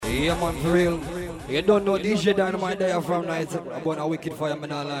Yeah, man, for real. You don't know DJ Dynamite there from night about a wicked fire,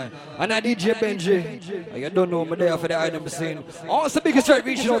 man, online. And I DJ Benji. You don't know me there for the item scene. Also, biggest straight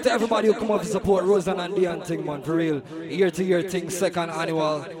reaching out to everybody who come up to support Rosen and Dion thing, man, for real. Year to year thing, second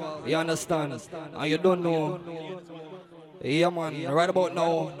annual. You understand? And you don't know. Yeah, man, right about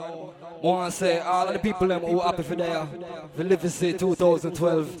now. I want to say all of the people them who happy for there, for live to see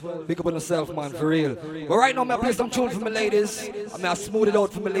 2012, big up on yourself, man, for real. But right now, I'm going to play some tunes for my ladies. I'm going to smooth it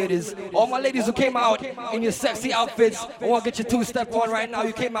out for my ladies. All my ladies who came out in your sexy outfits, I want to get your two-step on right now.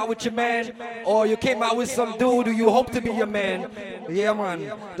 You came out with your man, or you came out with some dude who you hope to be your man. Yeah,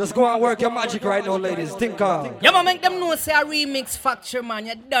 man. Just go and work your magic right now, ladies. Think of. Yeah, man, make them know say a remix factory, man.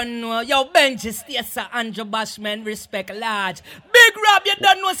 You don't know. Yo, Benji, Stacey, Andrew Bashman, respect large. Big Rob, you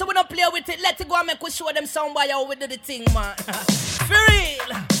don't know, so we don't play with it. Let it go and make we show them somebody how we do the thing, man. For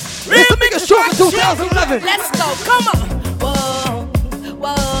real. It's the biggest show in 2011. Let's go, come on. Whoa,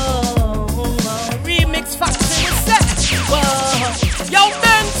 whoa, whoa. Remix factory, you say. Whoa. Yo,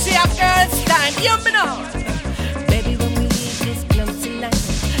 Benji, a girl's time. You me know. Baby, when we leave this club tonight,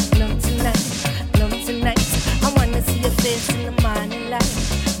 I wanna see your face in the morning light.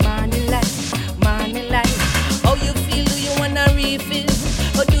 How you feel? Do you wanna refill?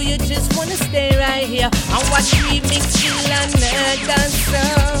 Or do you just wanna stay right here and watch remix kill and murder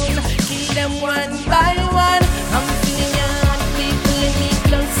sound? Kill them one by one. I'm feeling young, people in me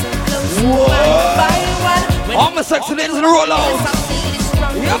closer, one by one. All my sexy ladies in the roll out.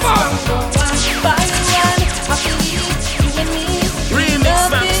 Yeah, man. One by one, I believe you and me. Remix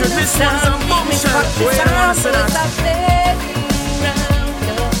factory, this one's a bombshell. Where you wanna say that?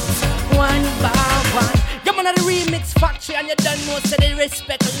 One by one. You're the remix factory and you don't know, so they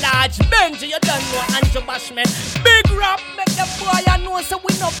respect large. Benji, you don't know, Andrew Bashman. Big rap, make the boy you know, so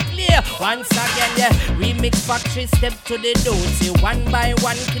we no play. Once again, yeah, remix factory, step to the door. See, one by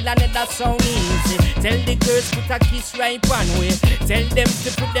one, kill another sound easy. Tell the girls put a kiss right one way. Tell them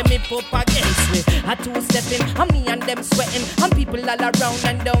to put them hip up against me. A two-stepping, and me and them sweating. And people all around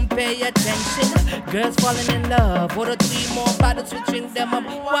and don't pay attention. Girls falling in love, or the three more bottles, we drink them up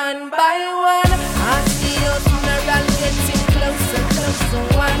one by one. I see your funeral getting closer,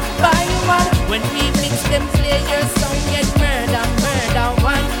 one by one. When we mix them players, don't get murder,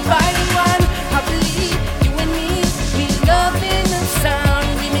 one by one. I believe you and me, we love in the sound.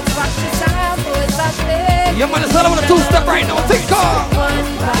 We mix factory sound, boys are play. Yeah, man, it's all on a two-step right now. Think of.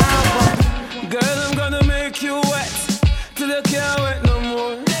 One by one. Girl, I'm gonna make you wet till you can't wet no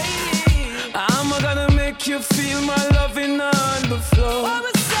more. I'm gonna make you feel my loving on the floor.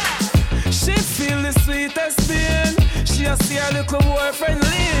 She feel the sweetest pain. She a see her little boyfriend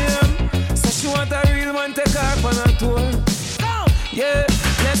Liam. So she want a real man take her on a tour. Yeah,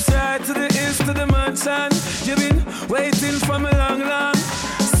 let's ride to the east to the mansion. You been waiting for me long.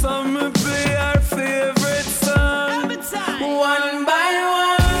 So me play our favorite song. One by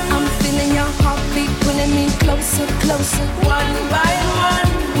one. I'm feeling your heartbeat pulling me closer, one by one.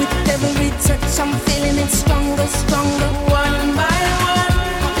 With every touch I'm feeling it stronger, one by one.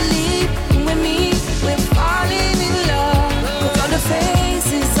 I believe you and me, we're falling in love. 'Cause all the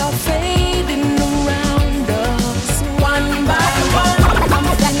faces are fading around us, one by one. I'm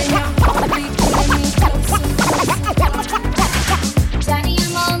feeling your heartbeat pulling me closer. Johnny,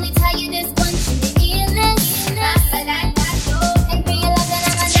 I'ma only tell you this once, you feel this. And for your love that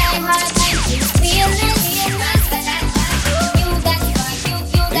I'm a die-hard type, you feel this. You got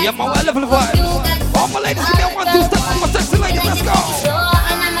you. Yeah, man, I love the vibe. All my ladies, give me one, two step. All my sexy ladies, let's go.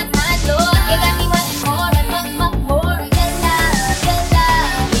 And I'm a tight door. You got me wanting more and more. Good love, yeah.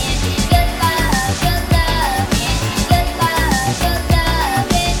 Good love, yeah. Good love,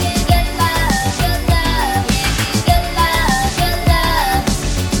 baby. Good love, yeah. Good love, good love.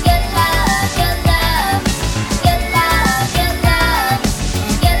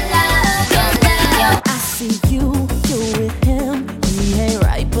 Good love. I see you with him. He ain't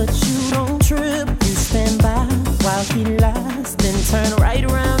right, but you don't trip. You stand by while he lies, then turn right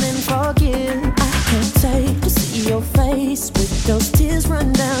around and forgive. I can't take to see your face with those tears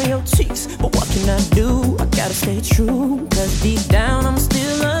run down your cheeks. But what can I do? I gotta stay true, 'cause deep down I'm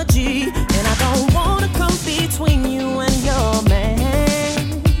still a G. And I don't wanna come between you and your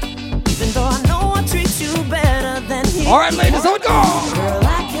man, even though I know I treat you better than he. All right, ladies, how it go? Girl,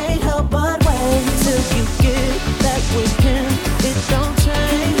 I can't help but wait till you get back with him. It don't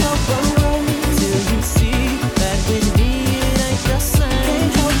change, help but wait till you see that with me it ain't the same.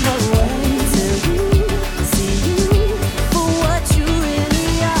 Can't help but wait till you see you for what you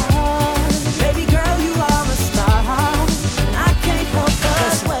really are. Baby girl, you are a star, and I can't help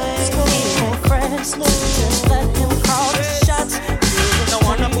but wait. He won't crash, just let him call the shots. No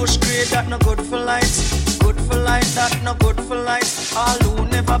one to push bush grade that no good for light. Good for light, that no good for light. All who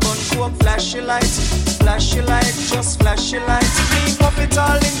never burn coke, flash your light. Flash your light, just flash your light. We puff it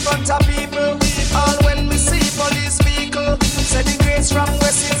all in front of people. All when we see police vehicle. Say the grace from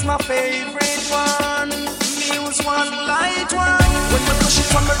West is my favorite one. Me was one light one. When we push it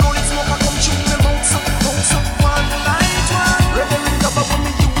from the road, it's smoke, I come through the bounce up, one light one. Rebelling rubber when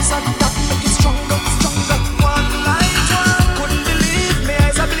we use and that make it stronger, stronger. One light one. Couldn't believe me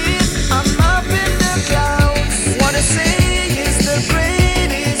eyes, I believe I'm up in the clouds. Wanna say is the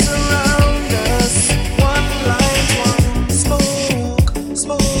rain is around us. One light one. Smoke,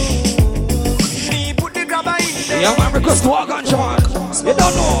 smoke. Me put the grabber in there. Yeah, man, request to walk on Jamal. You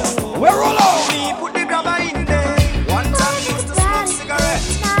don't know. We're all out. Me put the grabber in there. One time used to smoke cigarette,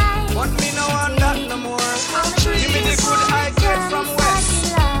 but me no want that no more. Give me the good high grade from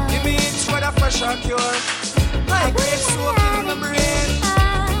West. Give me it with a fresh cure. High grade soaking in the brain.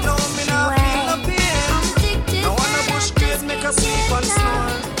 No, me not feel no pain. No one a bush grade make a sleep and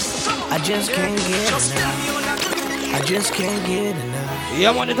snore. I just can't get enough. I just can't get enough.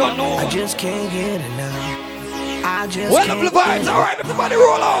 Yeah, man, you don't know. I just can't get enough. I just well, can't up the vibes, alright, everybody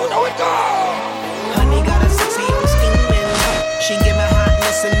roll out, now we go. Honey got a sexy on steaming. She give my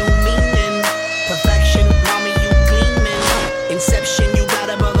hotness a new meaning. Perfection, mommy, you gleaming. Inception, you got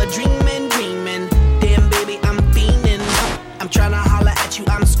a brother dreaming, dreaming. Damn, baby, I'm fiending. I'm tryna holler at you,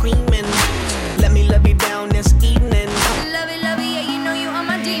 I'm screaming. Let me love you down this evening. Love it, yeah, you know you are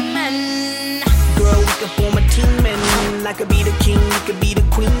my demon. Girl, we could form a team and I could be the king, you could be the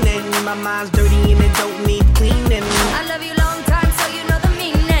queen. And my mind's dirty and it don't need cleaning. I love you long time, so you know the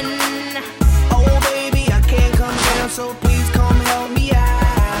meaning. Oh baby, I can't come down, so please come help me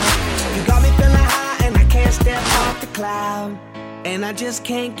out. You got me feeling high and I can't step off the cloud. And I just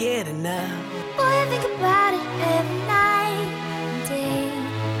can't get enough. Boy, I think about it every night and day.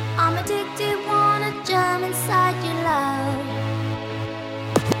 I'm addicted, wanna jump inside your love.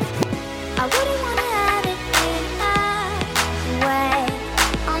 I wouldn't wanna have it any other way.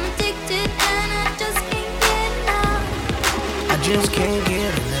 I'm addicted and I just can't get enough. I just can't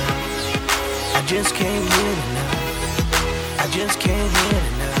get enough. I just can't get enough. I just can't get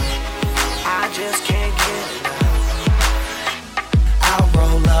enough. I just can't get enough. I'll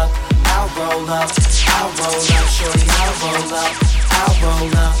roll up, I'll roll up, I'll roll up, shorty, I'll roll up, I'll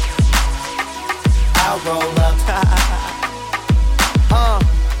roll up, I'll roll up.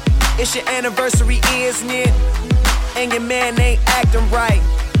 It's your anniversary, isn't it? And your man ain't acting right.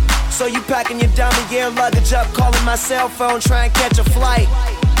 So you packing your diamond gear luggage up, calling my cell phone, trying to catch a flight.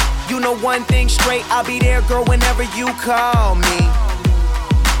 You know one thing straight, I'll be there, girl, whenever you call me.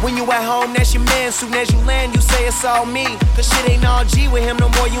 When you at home, that's your man. Soon as you land, you say it's all me. Cause shit ain't all G with him no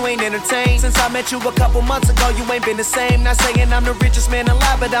more, you ain't entertained. Since I met you a couple months ago, you ain't been the same. Not saying I'm the richest man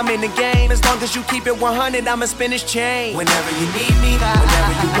alive, but I'm in the game. As long as you keep it 100, I'ma spin this chain. Whenever you need me,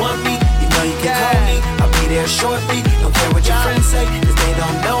 whenever you want me, you know you can call me. I'll be there shortly, don't care what your friends say, cause they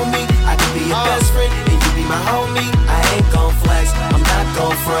don't know me. I can be your best friend, and you be my homie. I ain't gon' flex, I'm not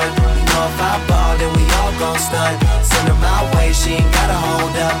gon' front. You know if I ball, then we all gon' stunt. Send her my way, she ain't gotta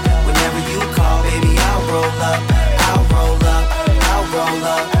hold up. Whenever you call, baby, I'll roll up. I'll roll up, I'll roll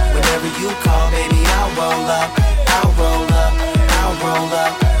up. Whenever you call, baby, I'll roll up. I'll roll up, I'll roll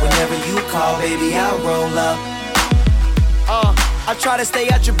up. Whenever you call, baby, I'll roll up. I try to stay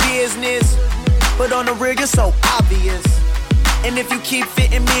out your business, but on the rig it's so obvious. And if you keep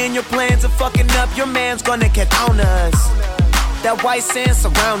fitting me in your plans of fucking up, your man's gonna get on us. That white sand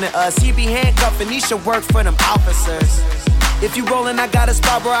surrounding us, he be handcuffing, he should work for them officers. If you rollin', I got a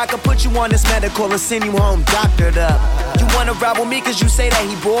spot where I can put you on this medical and send you home doctored up. You wanna ride with me cause you say that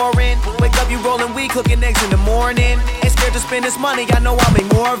he boring. Wake up, you rollin' weed, cooking eggs in the morning. Ain't scared to spend this money, I know I'll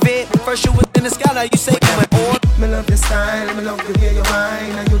make more of it. First you was in the sky, now you say you my boy. Me love your style, me love the way you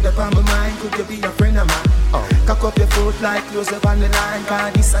whine. And you the on my mind, could you be a friend of mine? Cock up your foot like close up on the line.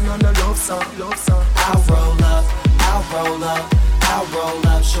 Cause this is not a love song, love song. I'll roll up, I'll roll up, I'll roll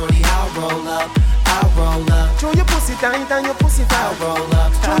up, shorty, I'll roll up, I'll roll up. Show your pussy tight and your pussy fat. I'll roll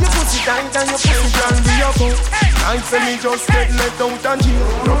up. Show your pussy tight and your pussy can be a fuck. Night say me just get let out and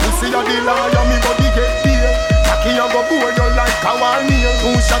jail. No pussy a the liar, me body get beer. Cocky a go bore you like a war nail.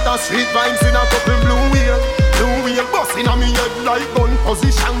 2 shot of sweet vibes in a couple blue wheel. Blue wheel bustin' on me head like gun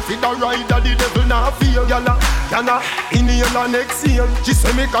position. Fit the rider, the devil not feel. Yana, inhale and exhale. She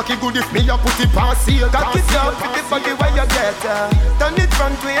say me cocky good if me a put it past seal. Cock it up, fit the body where you get turn it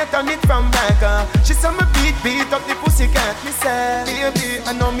from way, turn it from back She say me beat up the pussy cat. Me say, baby,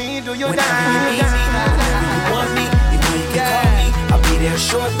 I know me do you whenever you need me, whenever you want me, you know you can call me. I'll be there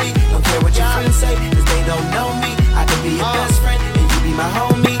shortly, don't care what your friends say, cause they don't know me. I can be your best friend, and you be my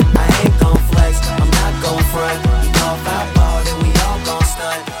homie.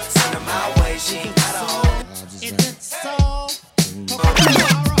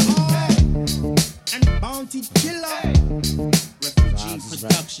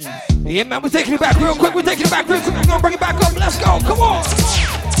 instructions. Yeah, man, we're taking it back real quick. We're taking it back real quick. We're gonna bring it back up. Let's go. Come on.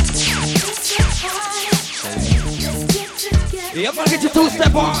 Yeah, I'm gonna get your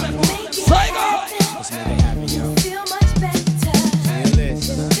two-step on. Say go. Let's make it happen, yo. Feel much better. Feel this.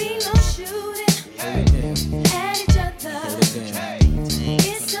 Be no shooting at each other.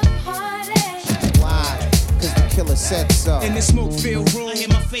 It's a party. Why? Cause the killer said so. In the smoke-filled room, I hear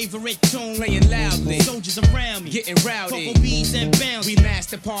my favorite tune playing loudly. Soldiers around me, getting rowdy. Cocoa beads and bounce, we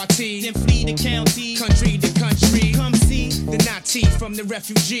master party. Then flee the county, country to country. Come see the Nazi from the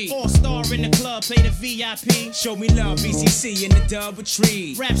refugee. All-star in the club, play the VIP. Show me love, BCC in the double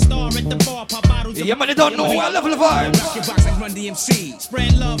tree. Rap star at the bar, pop bottles of Yeah, man, they don't know I level the vibe. rock your box like Run DMC.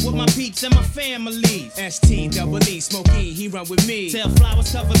 Spread love with my peeps and my family. ST-double-E, Smokey, he run with me. Tell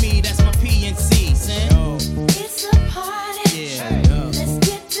Flowers cover me, that's my PNC. Sam. It's a party. Yeah, Let's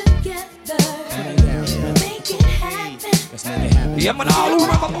get together. Make it happen. let's make it happen. Yeah, man, all who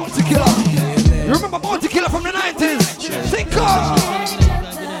remember Bounty Killer. You remember Bounty Killer from the 90s? Think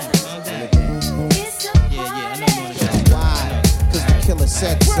It's a party. Why? Cause the killer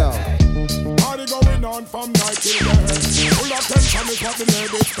said so. Party going on from night till day. Full of tension is what the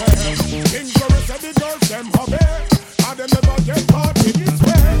ladies say. Things where we say the girls them hobby. And they never get caught in this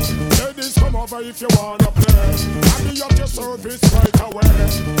way. Ladies come over if you wanna play. And me up your service right away.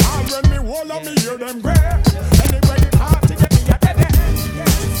 And when me hold up me hear them gray. Anyway the party get me a dead.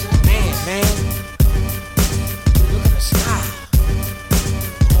 Man. Look at the sky.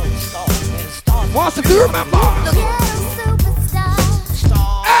 Oh, the stars, man. The stars. Wants to do remember?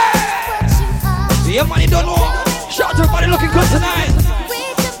 Yeah, man, you don't know. Shout out to everybody looking good tonight.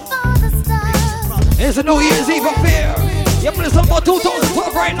 It's a New Year's Eve affair. Yeah, man, it's about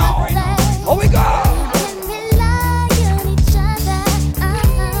 2012 right now. Oh, we go.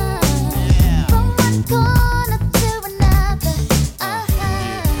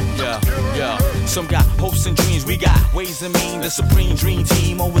 Some got hopes and dreams, we got ways and means. The supreme dream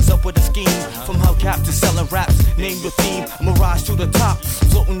team, always up with a scheme. From hubcap to selling raps, name the theme. Mirage to the top,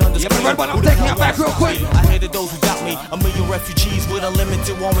 floating on the screen. Yeah, man, I'm taking that back real quick. I hated those who got me. A million refugees with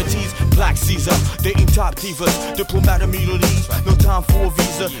unlimited warranties. Black Caesar, dating top divas. Diplomat immunities, no time for a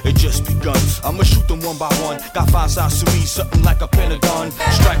visa. It just begun. I'ma shoot them one by one. Got 5 sides to me, something like a pentagon.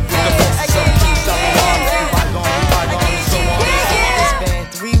 Strike with the force, 17 bygone, so on.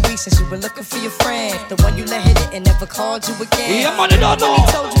 3 weeks since you were looking for your friend, the one you let hit it and never called you again. Yeah, man, they don't know. When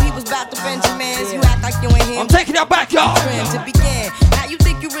he told you he was about to Benjamins, you act like you ain't here. I'm taking that back, y'all. To begin, now you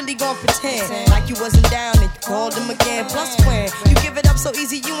think you really gon' pretend like you wasn't down and you called him again. Plus when you give it up so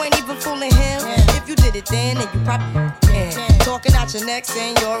easy, you ain't even fooling him. If you did it then you probably can. Talking out your neck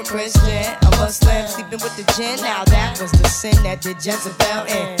saying you're a Christian, a Muslim, sleeping with the gin. Now that was the sin that did Jezebel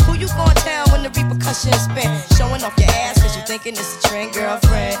in. Who you gon' tell when the repercussions spin? Showing off your ass cause you thinking it's a trend,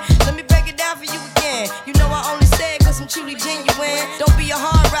 girlfriend. Let me break it down for you again. You know I only say it cause I'm truly genuine. Don't be a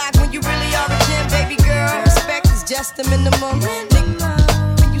hard rock when you really are a gem, baby girl. Respect is just the minimum.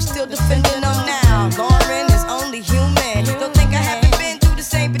 Nigga, when you still defending them now. Lauren is only human. Don't think I haven't been through the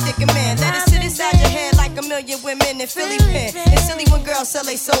same predicament. Let it sit inside your head like a million women in Philly pen. It's silly when girls sell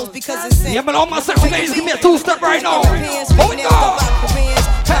their souls because it's sin. Yeah, but all my sexy ladies, give me a 2-step right now. Oh, we go.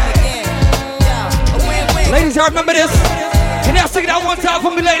 Ladies, y'all remember this? Can y'all sing it out one time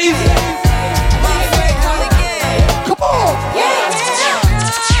for me, ladies? Come on!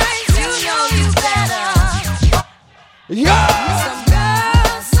 Yeah!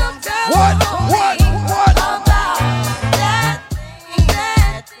 What?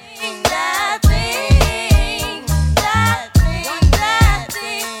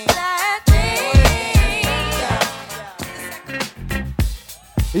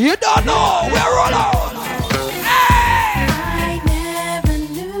 You don't know, we're all on. I never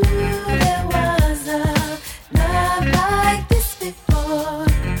knew there was a love like this before.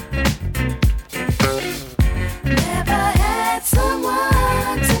 Never had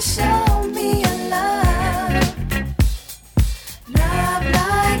someone to show me a love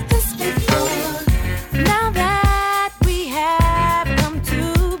like this before. Now that we have come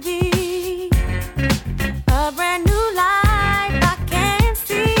to be a brand new life, I can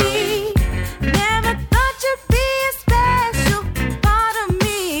see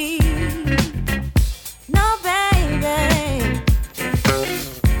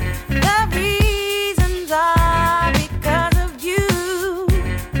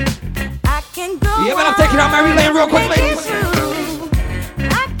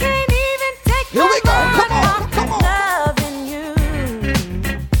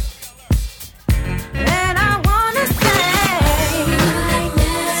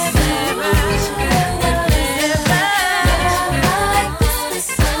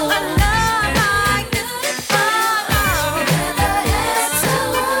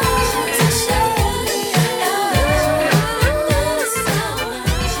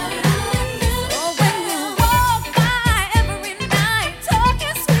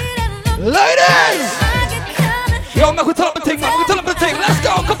Ladies! Yo, I'm gonna tell them the thing, man. I'm gonna tell them the thing. Let's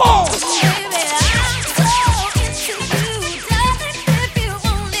go, come on!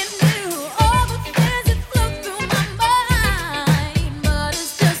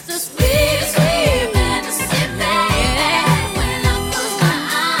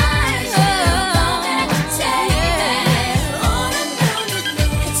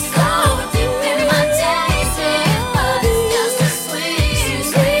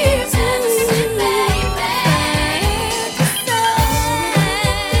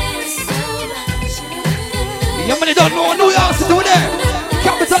 Don't know New York City over there,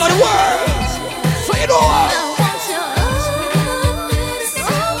 capital of the world. So you know what?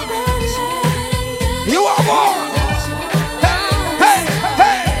 You are more. Hey,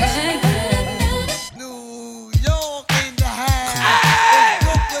 hey, hey. New York in the house. Hey.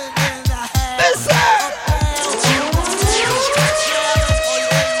 Brooklyn in the house. Listen.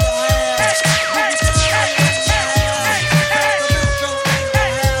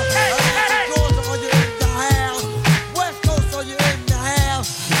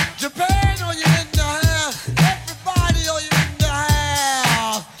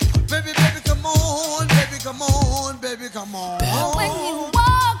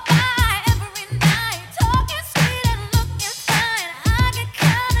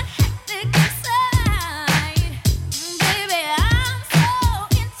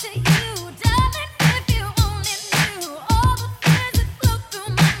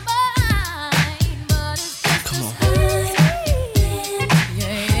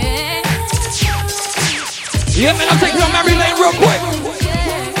 Yeah, man, I'm taking on memory lane real quick.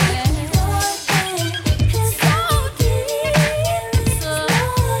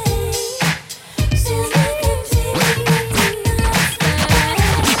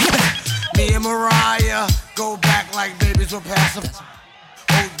 Me and Mariah go back like babies were passing.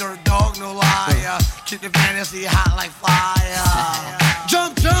 Old dirt dog, no liar. Keep the fantasy hot like fire.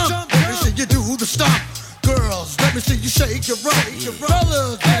 Jump, jump. Let me see you do the stomp. Girls, let me see you shake your rump.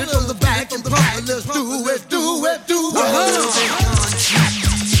 Fellas, get it from the back and pump it. Let's do it, do it, do it.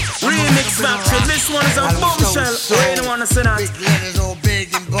 Remix Factory, this one is a bombshell. You ain't wanna say that. Big letters all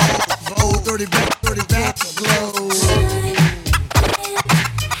big and bold. Old 30 back glow.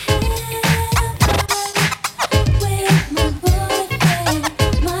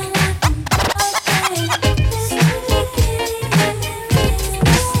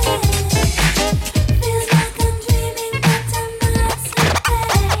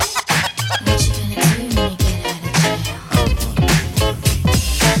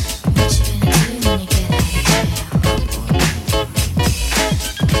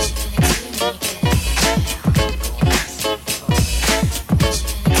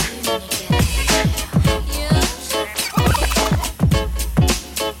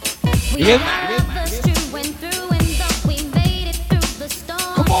 Yeah.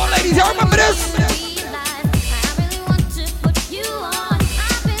 Come on, ladies, y'all remember this?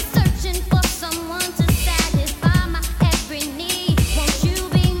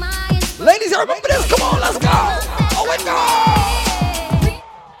 Ladies, y'all remember this? Come on, let's go. Oh, we go.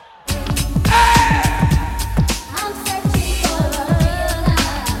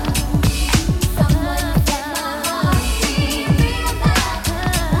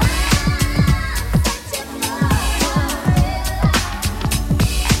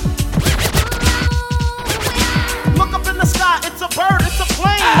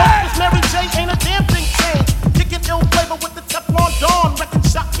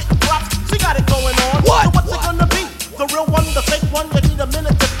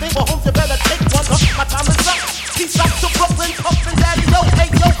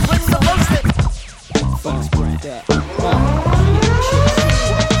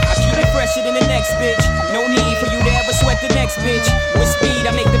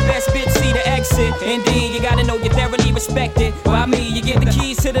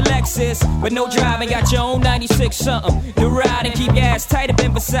 But no driving, got your own 96 something. The ride and keep your ass tight up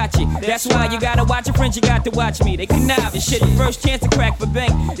in Versace. That's why you gotta watch your friends, you got to watch me. They connive and shit, the first chance to crack for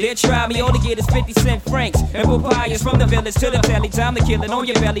bank. They'll try me, all they get is 50 cent francs. And papayas from the village to the telly. Time to kill it on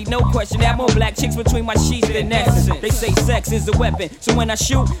your belly, no question. Have more black chicks between my sheets than Nexus. They say sex is a weapon, so when I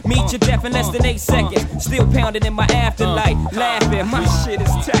shoot, meet your death in less than 8 seconds. Still pounding in my afterlife, laughing, my shit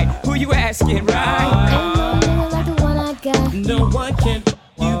is tight. Who you asking, right? No one can.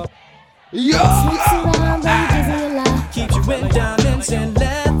 Keep you in diamonds and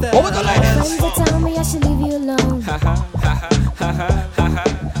leather. Over the ladies. Friends that tell me I should leave you alone.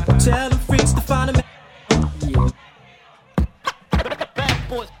 Tell the freaks to find a man. Bad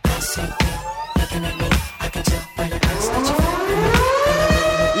boys. Looking at me, I can tell by your eyes that you.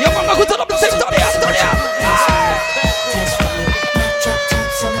 Yeah, mama, go to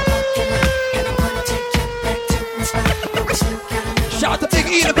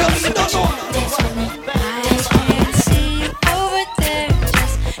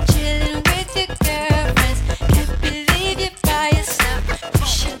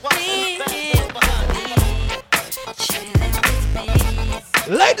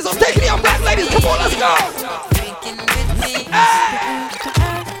go.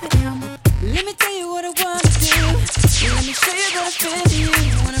 Let me tell you what I wanna do. Let me show you that I feel for you.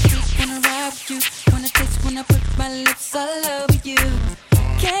 Wanna freak, wanna ride with you. Wanna taste when I put my lips all over you.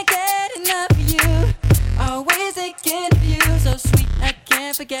 Can't get enough of you. Always thinking of you. So sweet, I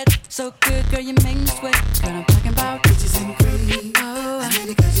can't forget. So good, girl, you make me sweat. But I'm talking about peaches and cream. Oh, I need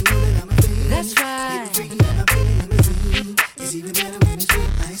it 'cause you know that I'm a fiend. That's right. It's even better when it's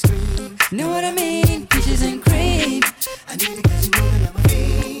with ice cream. Know what I mean? Peaches and cream. I need it 'cause you know that I'm a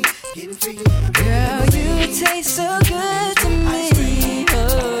fiend. Getting freaky. Girl, you taste so good to me.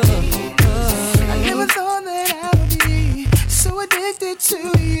 Oh, I never thought that I would be so addicted to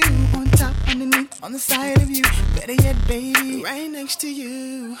you. On top, underneath, on the side of you. Better yet, baby, right next to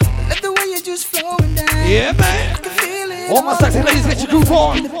you. Let the way you're just flowing down. Yeah, man. All my sexy ladies, get your groove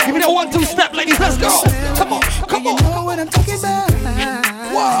on. Give me that 1-2 step, ladies. Let's go. Come on, come on. You know what I'm talking about.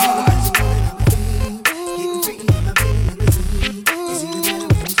 What?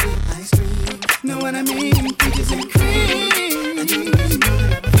 Know what I mean? Peaches and cream.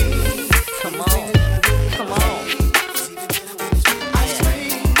 Come on, come on.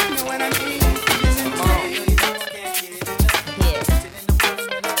 Know what I mean? Peaches and cream.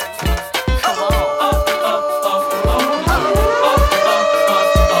 Come on.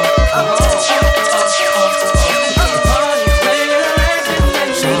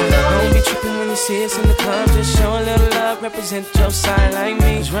 Don't be tripping when you see us in the club. Just show a little love, represent your side like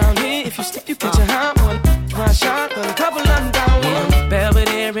me. 'Cause round here, if you slip, you catch a hot one. One shot, a couple of them down one.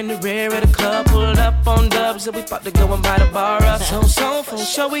 Belvedere in the rear of the club, pulled up on dubs, and we about to go and buy the bar up. So for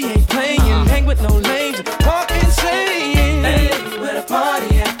sure we ain't playing. Hang with no lanes, walk insane. Hey, where the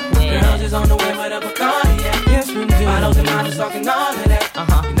party at? Girls is on the way, where the Bacardi at? Yes, we do. Bottles and models talking all of that.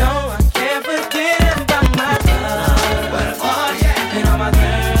 You know I can't forget about my love. Where the party at? And all my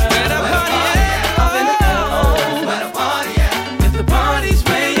girls. Where the party at? Up in the club. Where the party at? If the party's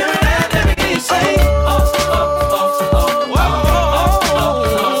where you're at, let me hear you say.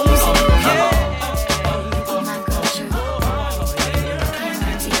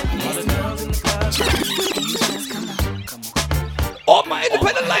 All my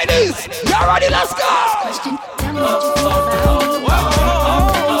independent ladies, y'all ready? Let's go. Tell me what you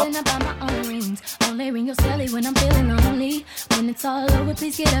think about my own rings. Only ring your celly when I'm feeling lonely. When it's all over,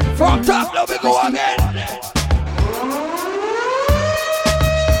 please get up. From top, let me go again.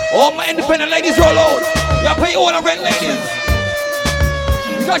 All my independent ladies, roll out. Y'all pay your own rent, ladies.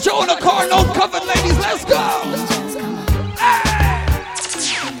 You got your own car, no covered, ladies. Let's go.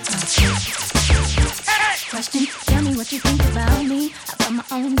 Question, tell me what you think about me. I buy my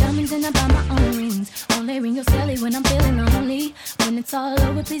own diamonds and I buy my own rings. Only ring your celly when I'm feeling lonely. When it's all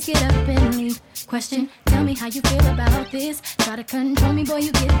over, please get up and leave. Question, tell me how you feel about this. Try to control me, boy,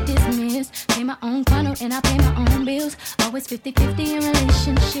 you get dismissed. Pay my own condo and I pay my own bills. Always 50-50 in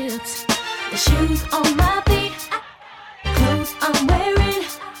relationships. The shoes on my feet, clothes I'm wearing,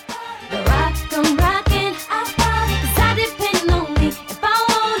 the rock I'm rocking. 'Cause I depend on me. If I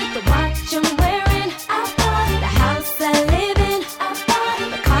wanted the watch I'm wearing, the house I live in,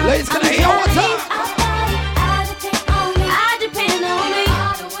 the car Ladies, can I hear one time? I depend on me. I depend on me.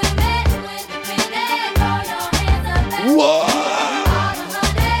 All the women who independent, throw your hands up at me. Whoa. All the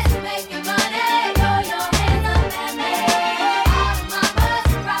honeys making money, throw your hands up at me. All the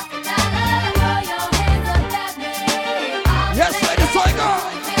mamas rocking dollars, throw your hands up at me. Yes, ladies, so I go.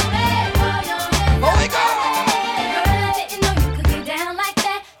 Oh, we go. Girl, I didn't know you could get down like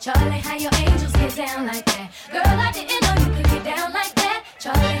that. Charlie, how your angels get down like that. Girl, I didn't know you could get down like that.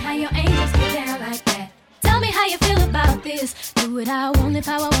 Charlie, how your angels get down like that. Tell me how you feel about this. Do what I want, live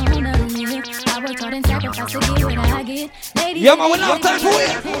how I wanna live. I work hard and sacrifice to get what I get. Ladies, Yeah, man, we love time for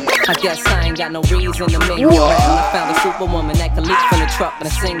it. I guess I ain't got no reason to make you round. I found a superwoman that can leap from the truck in a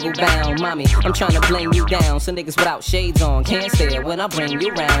single bound. Mommy, I'm trying to bling you down. So niggas without shades on can't stare when I bring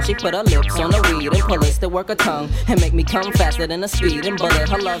you round. She put her lips on the weed and pull it to work her tongue and make me come faster than a speeding bullet.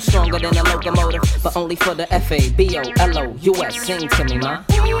 Her love stronger than a locomotive, but only for the FABOLOUS. Sing to me, ma.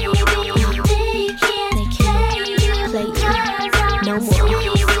 they can't play no more.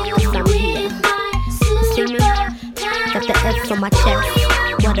 'Cause I'm here. See me? Got the S on my chest.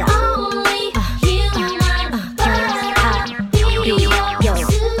 What up? Yo.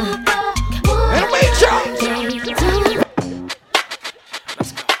 And we jump.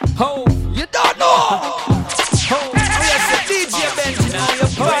 Ho, You don't know. ho. Oh, yes, the DJ Benji. Now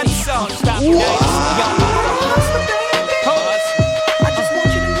you're playing sound. Stop.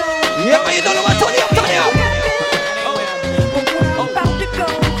 Yeah, man, you don't know what Tony, I'm telling you.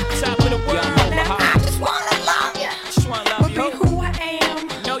 Top of the world. I just wanna love you. Just wanna love you. Who I am.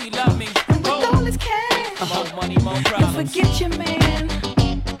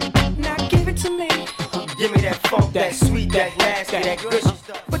 that sweet, that nasty, that gushy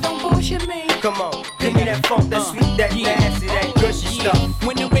stuff. But don't bullshit me. Come on, give me that funk, that sweet, that nasty, that gushy stuff.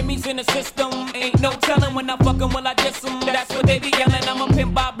 When the Remy's in the system, ain't no telling when I fuck 'em, will I diss 'em. That's what they be yelling, I'm a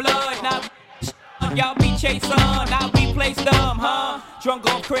pimp by blood. Now y'all be chasing, I be placed dumb, huh? Drunk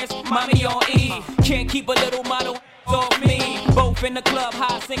on Chris, mommy on E. Can't keep a little model off me. Both in the club,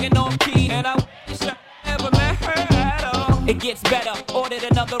 high singing on key. And I wish I ever met her at all. It gets better, ordered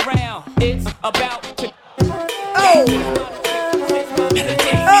another round. It's about to. Oh!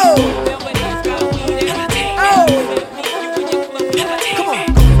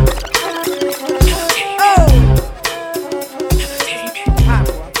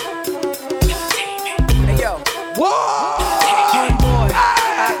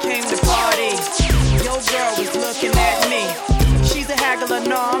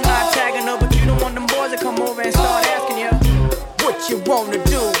 Wanna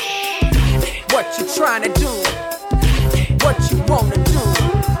do what you trying to do, what you wanna do,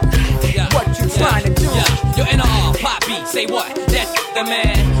 what you trying to do. Yo, NR, Pop B, say what? That's the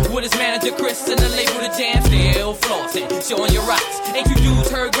man with his manager Chris and the label the jam, still flossing, showing your rocks. Ain't you dudes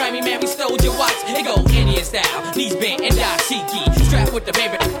heard grimy man? We stole your watch. It go Indian style, knees bent and dashiki, strapped with the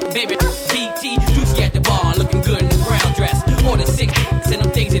baby BT, juicy at the bar, looking good in the brown dress. Order 6 and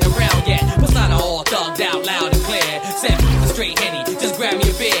them things ain't around yet. Persona all thugged out, loud and clear. 7 straight Henny, just grab me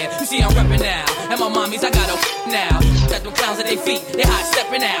a beer. You see I'm reppin' now, and my mommies I got a now. Got them clowns at their feet, they hot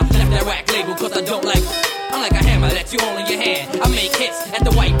steppin' out. Left that whack label 'cause I don't like. I'm like a hammer that you hold in your hand. I make hits at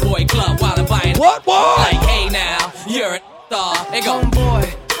the white boy club while I'm buying. What? Like hey now, you're a star. Hey go, boy.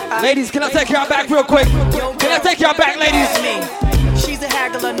 Ladies, can I take y'all back real quick? Can I take y'all back, ladies? She's a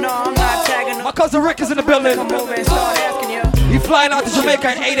haggler, no, I'm not tagging her. My cousin Rick is in the building. Come over and start asking you. He flying out to Jamaica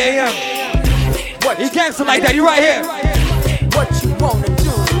at 8 a.m. He gangster like that, he right here. What you wanna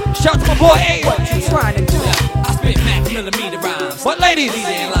do? Shout to my boy A. What you trying to do? I spit max millimeter rhymes. But ladies,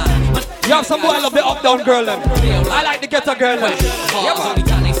 you have some boy I love the up down girl them. I like the ghetto girl them. Only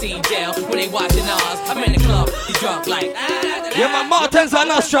time they see jail when they watching ours. I'm in the club, he drunk like. Yeah, my Martins are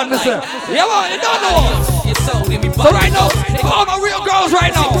not strong, listen. Yeah, man, you don't know. So right now, all my real girls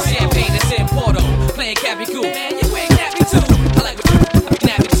right now. Champagne that's in Porto, playing Cappy Cool. Man, you ain't nappy too. I like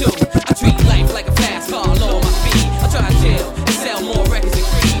nappy too. I treat life like a fast car, low on my speed. I try to chill and sell more records than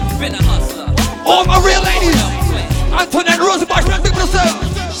cream. Been a hustler. All my real ladies, Antoinette Rosenbach, big yourself.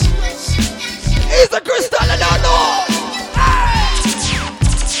 He's a crystal, I don't know.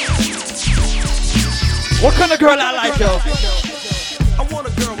 What kind of girl I like, yo? I want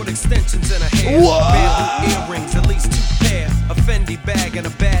a girl with extensions in her hair, bamboo earrings, at least 2 pair, a Fendi bag and a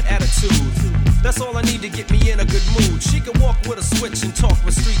bad attitude. That's all I need to get me in a good mood. She can walk with a switch and talk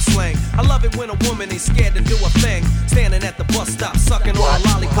with street slang. I love it when a woman ain't scared to do a thing. Standing at the bus stop, sucking on a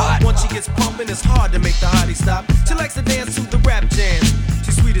lollipop. Once she gets pumping, it's hard to make the hottie stop. She likes to dance to the rap jams.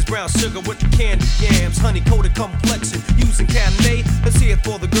 She's sweet as brown sugar with the candy yams. Honey coated complexion, using Cabernet. Let's hear it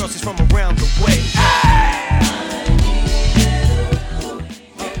for the girl, she's from around the way.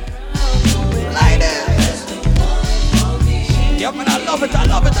 Yeah, man, I love it, I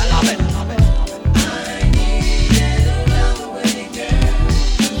love it, I love it.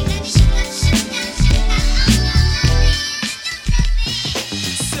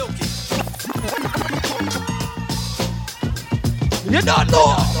 You don't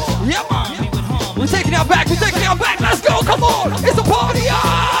know. Yeah, man. We're taking it back, we're taking it back. Let's go, come on. It's a party.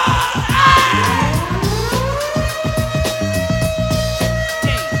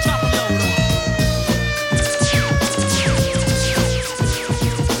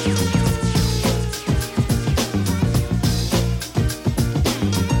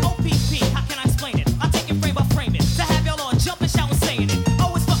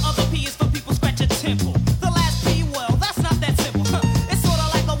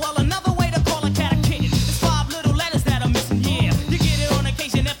 Another way to call a cat a kitten. There's 5 little letters that are missing here. You get it on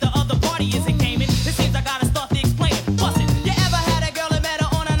occasion if the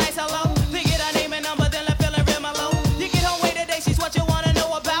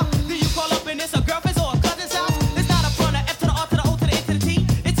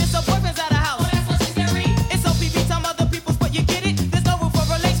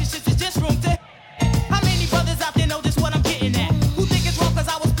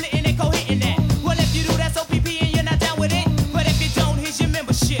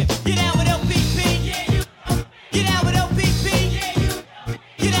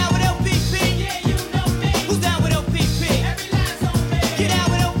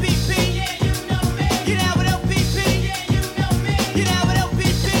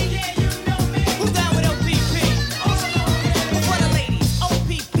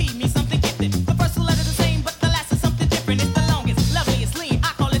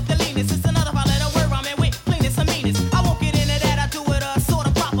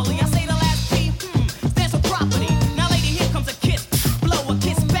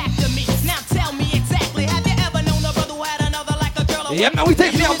Yeah, man, we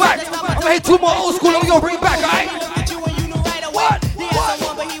taking it back. I'm gonna hit 2 more old school and we gonna bring it back, alright? What?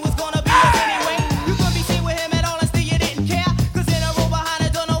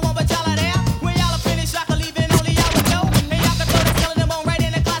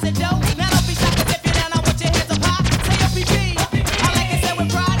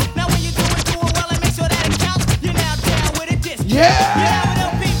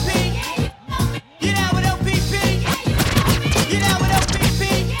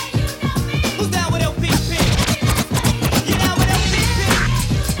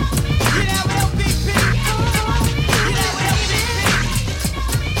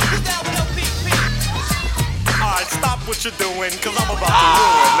 What you're doing, cause I'm about to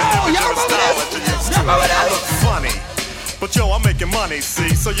ruin the image of the style that you used to. I look funny, but yo, I'm making money,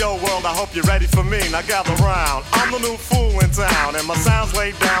 see? So yo, world, I hope you're ready for me. Now gather round. I'm the new fool in town, and my sound's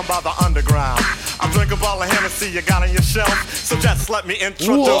laid down by the underground. I drink a bottle of Hennessy you got on your shelf, so just let me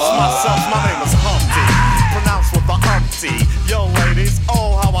introduce myself. My name is Humpty, pronounced with the Humpty. Yo, ladies,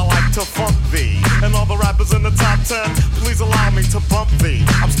 oh, how I like to funk thee. And all the rappers in the top 10, please allow me to bump thee.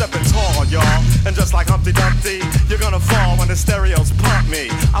 I'm stepping tall, y'all, and just like Humpty Dumpty, you're gonna fall when the stereos pump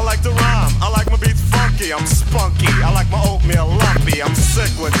me. I like to rhyme, I like my beats funky, I'm spunky, I like my oatmeal lumpy, I'm sick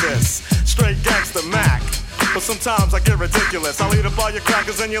with this, straight gangster Mac. But sometimes I get ridiculous. I'll eat up all your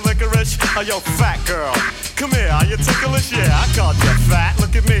crackers and your licorice. Oh, yo, fat girl, come here, are you ticklish? Yeah, I called you fat,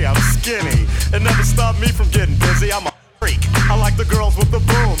 look at me, I'm skinny. It never stopped me from getting busy, I'm a freak. I like the girls with the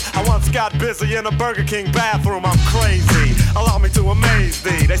boom. I once got busy in a Burger King bathroom. I'm crazy, allow me to amaze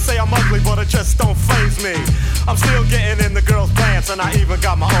thee. They say I'm ugly, but it just don't faze me. I'm still getting in the girls' pants, and I even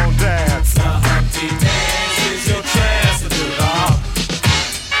got my own dance. The Humpty Dance is your chance to do the hump.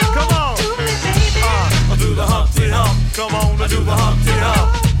 Come on, I do the Humpty Hump. Come on, I do the Humpty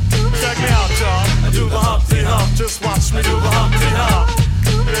Hump. Check me out, y'all. I do the Humpty Hump. Just watch me do the Humpty Hump.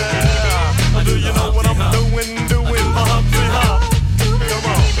 Yeah, do you know what I'm doing the Humpty Hump? Come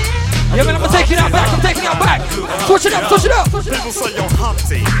on. Yeah, man, I'm taking it back. I'm taking it back. Switch it up, switch it up. People say, yo,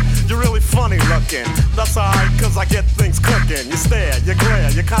 Humpty, you're really funny looking. That's alright, cause I get things cooking. You stare, you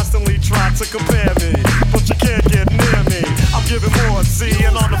glare, you constantly try to compare me, but you can't get near me. I'm giving more C,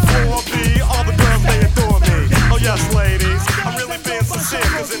 and on the floor B, all the girls, they adore me. Oh yes, ladies, I'm really being sincere,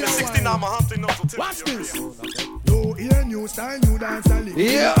 cause in the 69, my Humpty knows what watch this. New ear, new style, new dance, and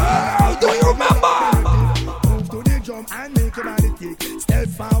yeah, do you remember? Move to the drum and make your body kick. Step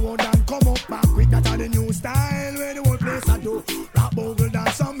forward and come up back quick. That's the new style where the whole place I do. Rap, bogle,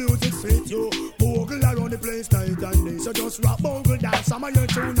 dance, some music sweet you. Bogle around the place night and day. So just rap, bogle, dance, some of your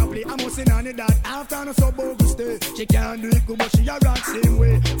tune a play. I'm hustling on it that after no so bogle stay. She can't do it good, but she a rock same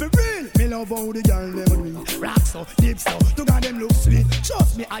way. For real, me love how the girl them read. Rock so, deep so, to God them look sweet.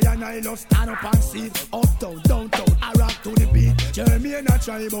 Trust me, I and I love stand up and see. Uptown, downtown, I rock to the beat. Jeremy and I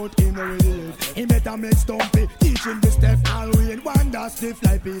try about him already. He better make stumpy, teaching the step all way and wonder stiff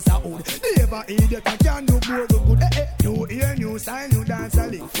like piece of wood. Never idiot, I can do more good. New ear, new style, new dance, a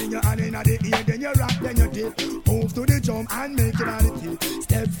lick. Finger hand in the ear, then you rock, then you dip. Move to the drum and make it on the tip.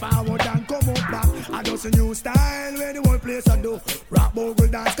 Step forward and come up back. I just a new style where the whole place I do. Rock, bogle,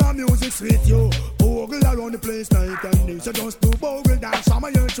 dance, come music sweet you. Bogle around the place night and day. So just do bogle dance, some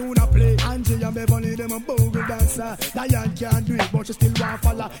of your tune a play. Angie and Beverly, them a bogle dancer. Diane can't do it, but she still want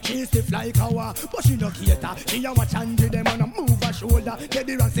follow. She stiff like our, but she no cater. She a watch Angie, them on a move her shoulder.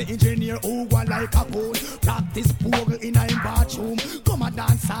 Teddy Ross the engineer, who go like a pole. Practice bogle in a bathroom. Come a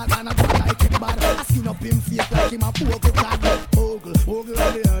dance hard and a go like him bad. I skin up him face like him a bogle clad. Bogle, bogle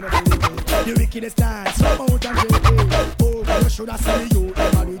on the other day. The wickedest dance, come out and shake it. Bogle, you should have seen you.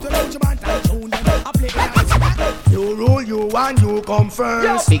 Never do it, don't you want to tune them. I play it. You roll, you and you come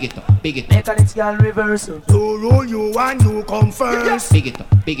first. Big it up, big it up. Mechanics girl reversal. You roll, you and you come first. Big it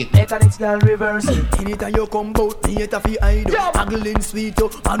up, big it up. Mechanics girl reversal. Anytime you come bout, theater fi hide. Haggling sweet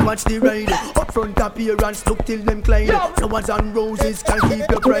and watch the ride. Up front appearance, look till them climb. Flowers and roses can keep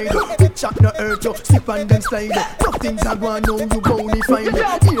your pride. Big chat no hurt you, slip and then slide. Tough things are going on, you bonny find.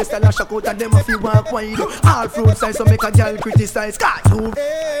 Here style a shock out and them a fi walk wide. All fruit size so make a girl criticize. Got you.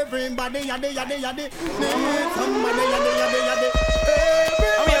 Everybody yaddy yaddy yaddy. Somebody yaddy yaddy yaddy.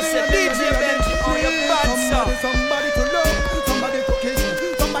 I'm here say DJ Benji on your bad song. Somebody to love, somebody to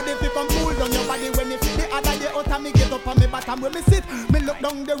kiss, somebody to come cool down your body when it fit the other day out and me get up on me bottom where me sit. Me look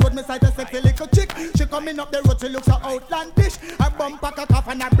down the road, me sight a sexy little chick. She coming up the road, she looks so outlandish. Her bump pack a cough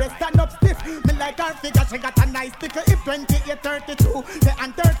and her breast stand up stiff. Me like her figure, she got a nice sticker. If 28, 32, say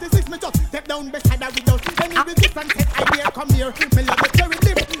and 36, me just step down beside her without any resistance. Said I dare come here, me love the cherry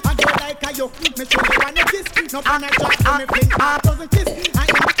lip. And go like a yo, me show you wanna kiss. No fun I try, me fling, doesn't kiss.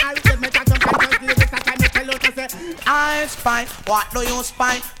 I regret me that jump and just leave it. I tell you to say I I spy, what do you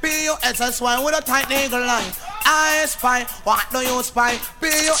spy? P-U-S-S-Y with a tight nigga line. I spy, what do you spy?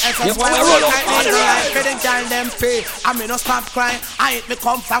 P-U-S-S-Y with a tight nigga line. Feeding girl them pay, I me no stop crying. I hit me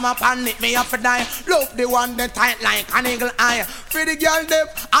come from up and hit me up for die. Love the one that tight like an eagle eye. Feeding girl them,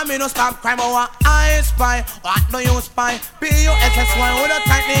 I me no stop crying. But what I spy, what do you spy? P-U-S-S-Y with a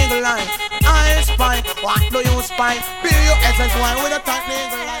tight nigga line. I spy, what do you spy? P-U-S-S-Y with a tight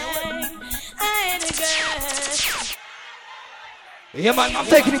nigga line. I had a girl. Yeah, man, I'm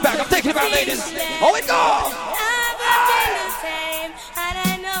taking it back, ladies. Oh, it go!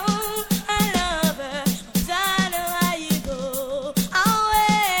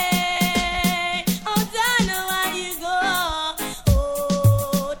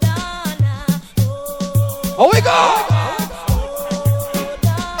 Oh, we go!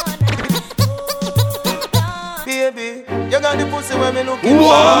 Baby, you got the pussy when me looking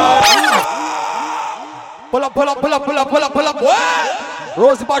for. Pull up. What?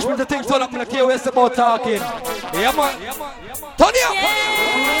 Rosie Bashman, the thing turn up in the KOS about talking. Yeah, man. Turn it up.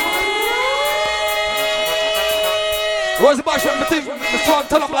 Rosie Bashman, the thing, the song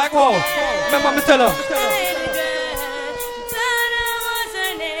turn up like wow. Remember me tell her.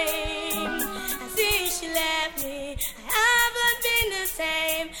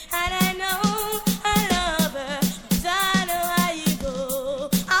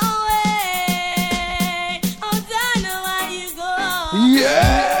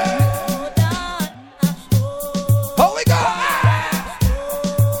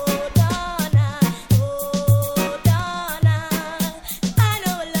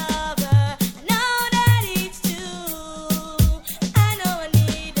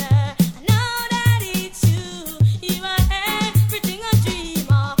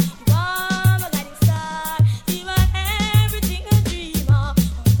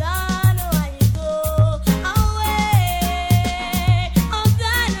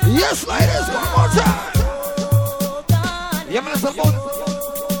 Yes, ladies, one more time. Yeah, man, it's about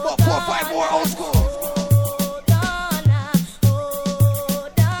 4 or 5 more old school.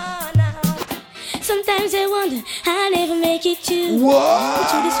 Sometimes I wonder I'll never make it to. What? But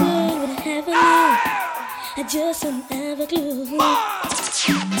to this world would have a clue. I just don't have a clue.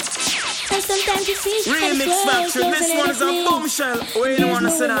 And sometimes you see Remix Factory, this one is a bombshell. Where you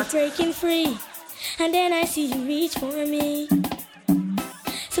wanna say that? Breaking free, and then I see you reach for me.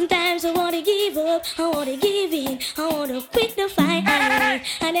 Sometimes I wanna give up, I wanna give in, I wanna quit the fight.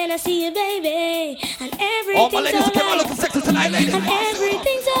 And then I see you, baby, and everything's all my ladies came out looking sexy tonight, ladies. And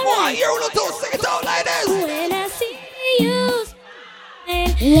everything's alright. You're on the sing it out, ladies. When I see you,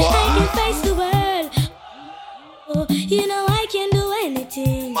 and I can face the world. Oh, you know I can do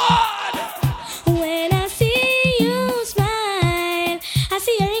anything. When I see you smile, I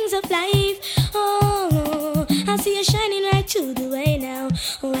see your rings of life. Oh, I see you shining right through the way now.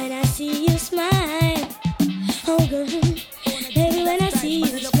 When I see you smile, oh girl, baby, when I see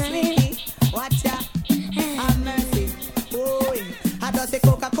you smile. Watch out, I'm mercy. Oh, I just say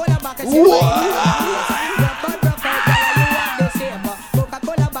Coca-Cola back and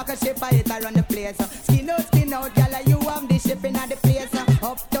Coca-Cola back and shape, I run the place. Skin out, girl, you have the shipping at the place.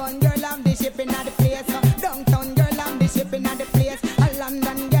 Uptown girl, I'm the shipping at the place. Downtown girl, I'm the shipping at the place.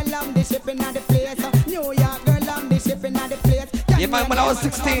 London girl, I'm the shipping at the place. New York girl, I'm the shipping at the place. Yeah, man, when I was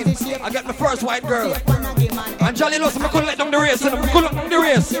 16, I got my first white girl. And Jolly knows I couldn't let them the race, and I couldn't let them the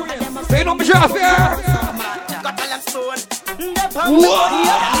race. So you know me draft here.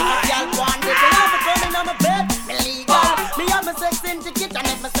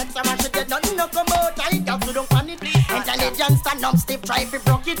 Intelligence stand up stiff, try to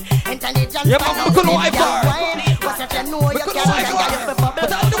block it. Intelligence yeah, man, we couldn't wipe her. What's if you know you can't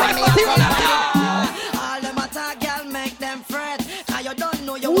but I'll do it material now. All them attack, girl, make them fret. Now you don't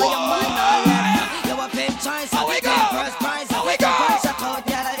know you where your mind all left. You a big choice, so we go first prize. So we go. Check out,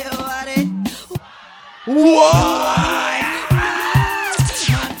 girl, you want it. Why?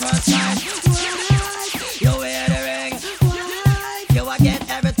 Man first choice. You wear the ring. You a get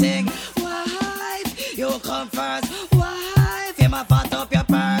everything. You come first. You my fat up your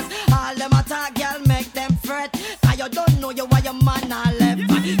purse. All them attack, girl, make them fret. Now you don't know you why your man all left.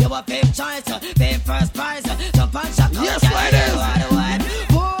 You a big choice, pay first prize. Jump and shock out, yes, ladies.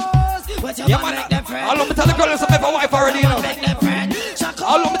 Yeah, man, I'll let me tell the girl some of my wife already, you know.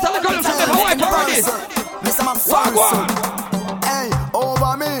 I'll let me tell the girl some of my wife already. Mr. Maxwell, hey,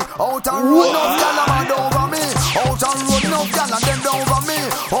 over me, out and run up, y'all a mad over me. Out and run up, y'all a dead over me.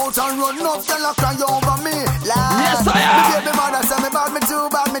 Out and run up, y'all a cry over me. Yes, I am. The baby mother say me bad, me too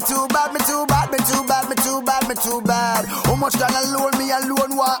bad, me too bad, me too bad, me too bad, me too bad, me too bad. How much much girl alone, me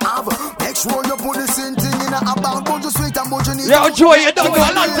alone want have. Make sure you put the same thing in a bag. Bunch of sweet and bunch of need. Yo, Joy, you don't know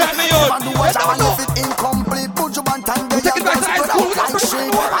a long time, me on. You don't know. If it incomplete, bunch of bantan. They are going to spread out like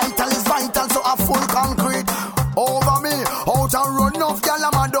shit. Vital is vital, so a full concrete. Over me, out and run off, gyal a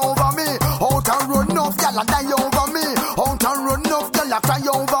mad over me. Out and run off, gyal a die over me. Out and run off, gyal a cry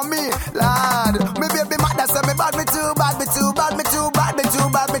over me. Lad, me baby mother say me bad me too, bad me too, bad me too, bad me too,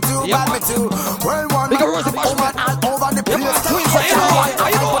 bad me too, bad me too. Well, one man, woman all over the place.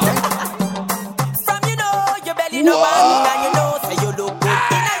 From you know your belly no bang, and you know say you look good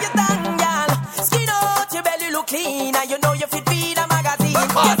inna your tongue, gyal. Skin out your belly look clean, and you know you fit feed a magazine.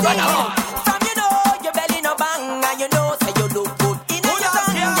 From you know your belly no bang, and you know say you look good inna your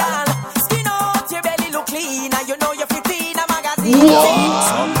tongue, gyal. Skin out your belly look clean, and you know you fit feed a magazine.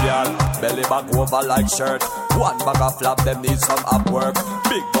 Some gyal belly back over like shirt. One bag of flap, them need some up work.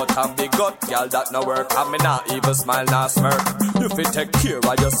 Big butt and big gut, gal, that no work. And me not even smile, not smirk. You fit take care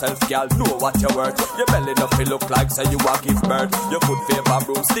of yourself, gal, know what you worth. Your belly no feel look like say you a give birth. Your foot favor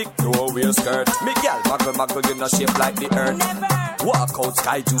broomstick, no wear skirt. Me gal, muggle, you no shape like the earth. Walk out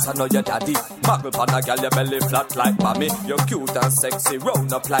sky juice, I know your daddy. Muggle pan a gal, your belly flat like mommy. You're cute and sexy,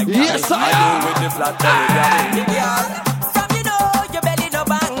 round up like yes, mommy. I do with the flat belly, gal. From you know your belly no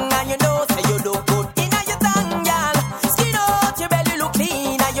bang, and you know say you look good.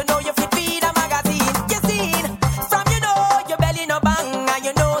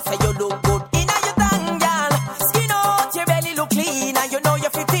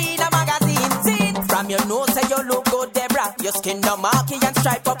 Your skin no marky and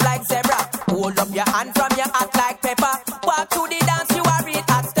stripe up like zebra. Hold up your hand from your act like pepper. Walk to the dance, you are real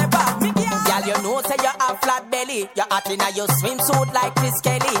hot stepper. Girl, you know say you have flat belly. You're hot in your swimsuit like Chris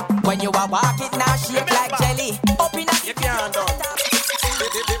Kelly. When you are walking now shake like jelly. Up in a you can't done.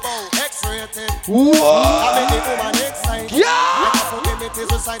 X-rated. Whoa. I make the woman excited. Yeah. Limit is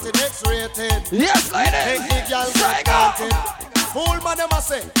recited X-rated. Yes, ladies. Make the girl get started. Fool man them a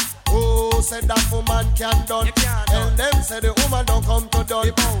say. Who said that woman can done? Tell them say the woman don't come to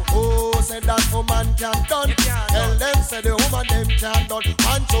done. Who said that woman can done? Tell them say the woman them can done.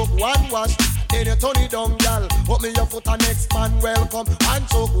 One choke, one wash, then you turn it down, gal. Put me your foot and next man welcome. One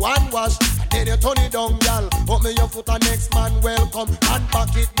choke, one wash, then you turn it down, gal. Put me your foot and next man welcome. And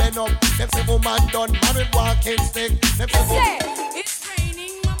back it bend up. Them say woman done, man with walking stick. Them say it's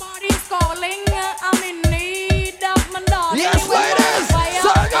raining, my body's calling. I'm in need of my darling. Yes, ladies.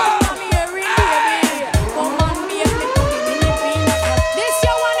 Saga.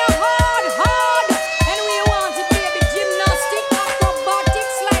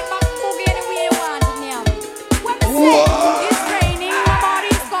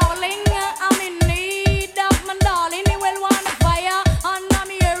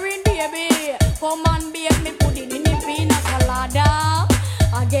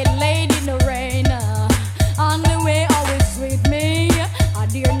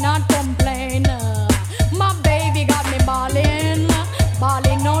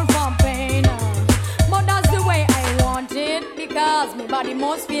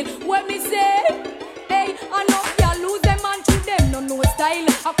 Must feel when me say, hey, I know y'all lose them and to them, no style.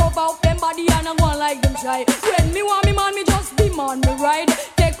 I cover up them body and I go like them shy. When me want me man, me just demand me ride.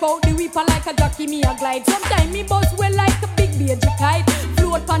 Take out the whipper like a jockey, me a glide. Sometimes me bust well like a big beige kite.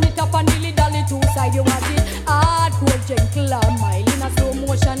 Float pan it up and dilly dally two side. You want it hardcore, gentle and mild. In a slow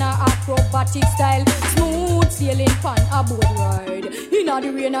motion or acrobatic style. Smooth sailing pan a boat ride. In a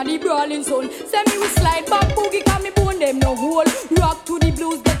the rain and the brawling sun. Say me we slide back boogie cause me bone them no hole. Rock to the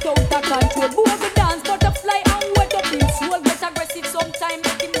blues, get out of control. Boogie dance, butterfly and wet up in soul. Get aggressive sometime,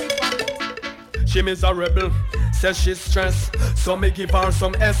 make him rip. She is a rebel, says she's stressed. So me give her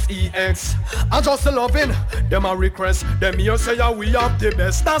some sex. I just loving them a request. Them here say yeah, we have the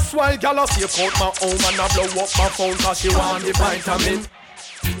best. That's why gala take out my home and I blow up my phone cause she want the vitamin.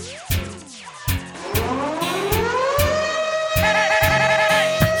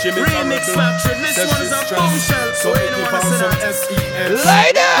 Remix Factory, this one's a bombshell. So me give her some sex.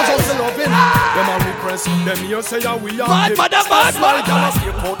 Ladies! I just loving them a request. Them here say yeah, we have the best. That's why gala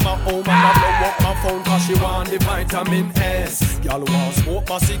take out my home and I blow up my phone cause she want the vitamin S. Y'all want smoke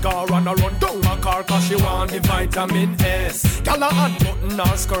my cigar and I run down my car cause she want the vitamin S. Y'all a unbutton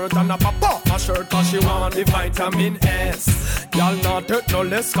her skirt and a pop off my shirt cause she want the vitamin S. Y'all not hurt no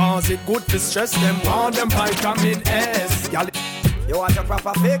less cause it good to stress them want them vitamin S. Y'all you want your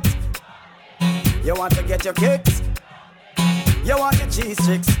proper fix? You want to get your kicks? You want your cheese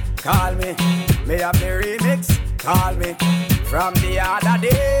chicks? Call me, me have the remix. Call me from the other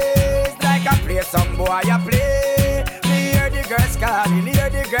days like I play some boy I play. Me hear the girls calling, hear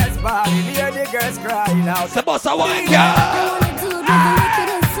the girls bawling, hear the girls crying out. It's a boss of wine, girl. I wanna do it with the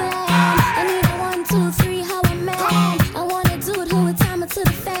wickedest sound. I need a 1, 2, 3, how I'm mad. I wanna do it who with time to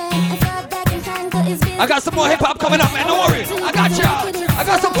the fan. If I back and tangle is busy. I got some more hip hop coming up, man. Don't worry. I got you. I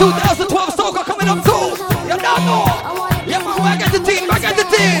got some 2012 soca coming up too. You don't know. Yeah, man, I got the team. I got the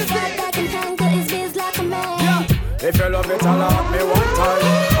team. If you love it, allow me one time.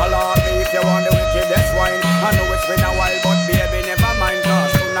 Allow me if you want the wickedest wine. I know it's been a while, but baby, never mind.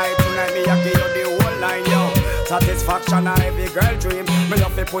 Cause tonight, me I give you the whole line, yo. Satisfaction and every girl dream. Me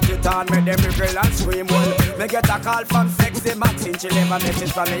love to put it on, make them girl and scream. Well, me get a call from Sexy Maxine. She leave a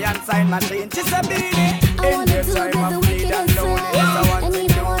message from me and sign machine. She said, Beanie, in this time of need and lonely, it's the one thing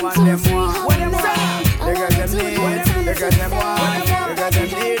you want them want. What them say? The girls them need, the girls them want, the girls them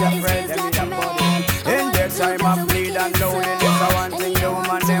need a friend, them need a body. In their time of need and loneliness, I want to you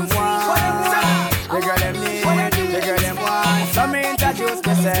and them want. The girl them need, the girl them want. So me introduce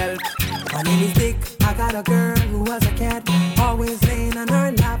myself. My name is Dick. I got a girl who was a cat, always laying on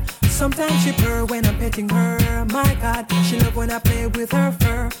her lap. Sometimes she purr when I'm petting her. My God, she love when I play with her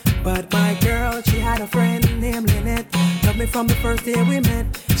fur. But my girl, she had a friend named Lynette. Loved me from the first day we met.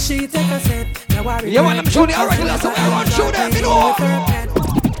 She take a set. Now I regret. Yeah, man, I'm shooting already. That's how I want to shoot them, you know.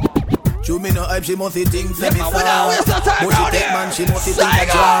 Show me no hype, she must think let me man, we don't waste our time but she around take here. man, she must think a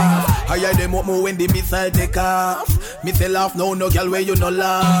draft. Higher them up more when the missile take off. Me say laugh, no girl where you no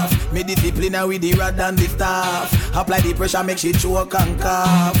laugh. Me discipline her with the rod and the staff. Apply the pressure, make she choke and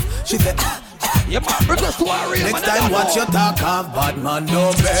cough. She said, yeah, man, request to worry. next time watch your talk off, bad man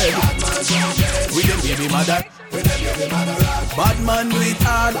no bed. With them baby mother. Bad man do it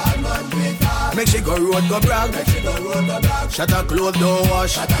hard. Make she go road, go brag. Shut her clothes, don't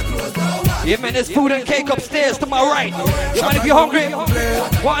wash. Yeah, man, there's food and cake upstairs to my right. Yeah, man, if you're hungry,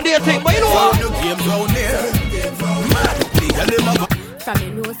 one day thing, but you know what?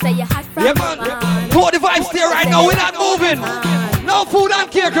 Yeah, man, pour the vibes there right now. We're not moving. No food and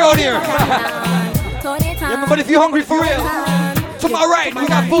cake around here. Yeah, man, but if you're hungry for real, to my right, we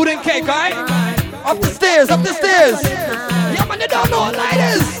got food and cake, alright? Up the stairs, up the stairs. Yeah, man, they don't know what light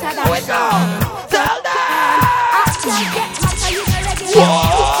is. How it go? Tell them.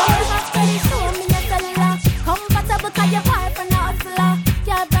 Whoa.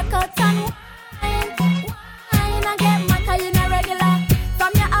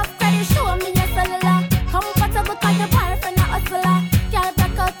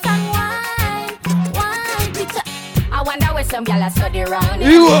 Some gyal a study round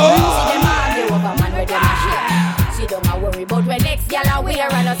here. See them argue over man where them a share. See them a worry about when next gyal a wear.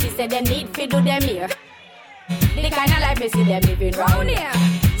 And us say them need fi do them here. The kind of life me see them living round here.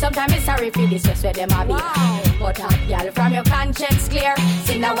 Sometimes it's sorry for this just where them a be. But hot gyal from your conscience clear.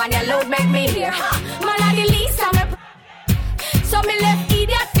 See now one your load make me hear. Man a the least of me. So me left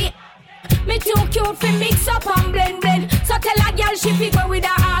idiot fi. Me too cute fi mix up and blend. So tell a gyal she fi go with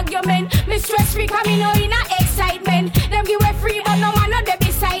her argument. Me stress free cause me know in a excitement. Them give away free but no man no dey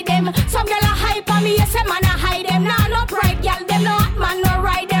beside them. Some gyal a hype on me, yes a man a hide them. Nah no pride gyal, them no hot man no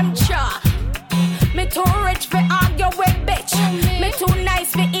ride them. Cha. Me too rich fi argue with bitch. Me too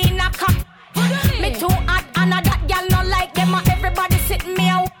nice fi in a cup. Me too hot and a that gyal no like them. Everybody sit me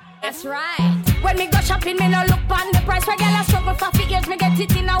out. That's right. When me go shopping, me no look on the price. Where gyal a struggle for figures, me get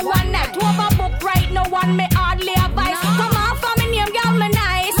it in a one night. Overbook right, no one me hardly advise. Come on for me name, gyal me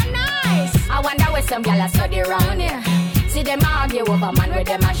nice. I wonder where some gyal a study round here. See them argue over man where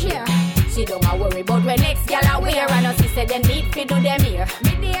them a share. See don't a worry about when next gyal a wear. And us say them need fi do them here.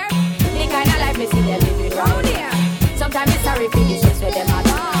 Me dear, the kind of life me see them living round here. Sometimes it's sorry for this just where them a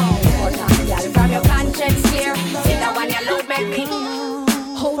down. But gyal from your conscience clear. See that one you load make me.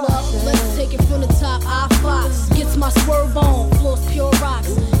 Hold up, let's take it from the top. I Fox gets my swerve on, floors pure rocks.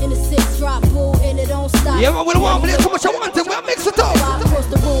 In the 6 drop, bull, and it don't stop. Yeah, man, we don't want to so much. I want to. We'll mix it up. Across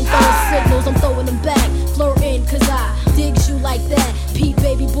the room, throwing signals, I'm throwing them back. Flirting, cause I digs you like that. Pete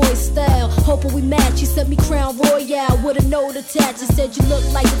baby boy style. Hoping we match. You sent me Crown Royale with a note attached. You said you look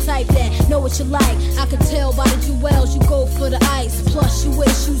like the type that know what you like. I could tell by the jewels you go for the ice. Plus, you wear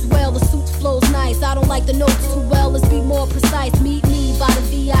shoes well, the suit flows nice. I don't like the notes too well, let's be more precise. Meet me by the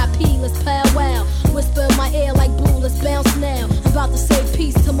VIP, let's powwow. Whisper in my ear like blue, let's bounce now. I'm about to say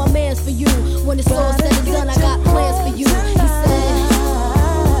peace to my mans for you. When it's all said and done, I got plans for you. He said,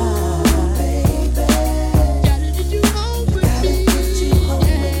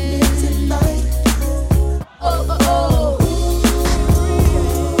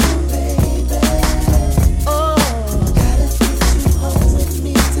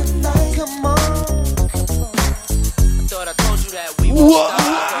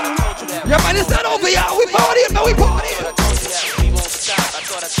 Yeah, man, it's not over, y'all. We partying, man, we partying.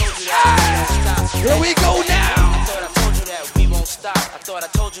 I thought I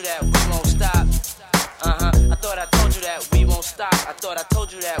told you that we won't stop. I thought I told you that we won't stop. I thought I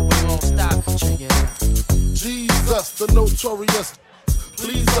told you that we won't stop. Check it out. Jesus, the notorious.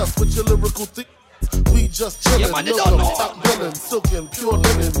 Please us with your lyrical thing. We just chillin', milk, top billin', silkin', pure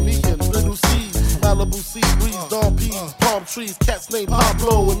linen, me and little C's, Malibu sea breeze, dawn peas, palm trees, cats named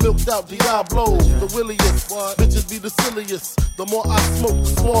Pablo and milked out Diablo. The williest, bitches be the silliest. The more I smoke, the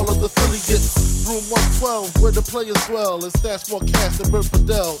smaller the silly gets. Room 112, where the players dwell, and stash more cash than Bert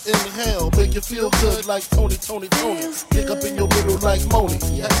Fidel. Inhale, make you feel good like Tony. Pick up in your middle like Moni.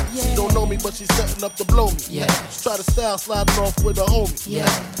 Yeah. She don't know me, but she's setting up to blow me. Yeah. Try to style sliding off with a homie. Yeah.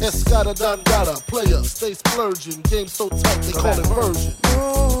 Escada Dangada, player, stay splurging. Game so tight, they call it version.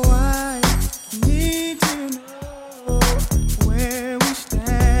 Oh, I need to know where we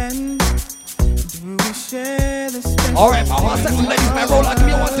stand. Do we share the space? Alright, my 1 second, ladies, man. Roll like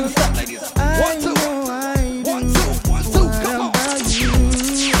me. 1, 2, step, ladies. 1, 2. 1, 2, 1, 2. Come on.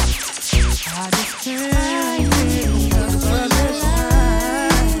 I just can't get enough of this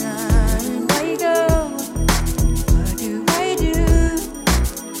line. Where you go? What do I do?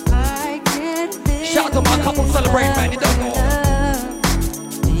 I can't live. Shout out to my couple celebrating, man. You don't know.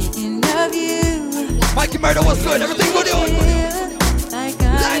 Thinking of you. Mikey Murder, what's good? Everything good, yo?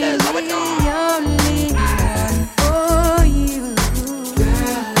 Ladies, how we doing?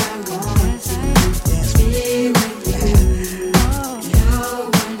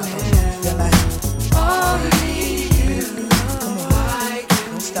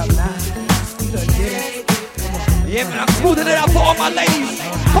 Yeah, man, I'm smoothing it out for all my ladies.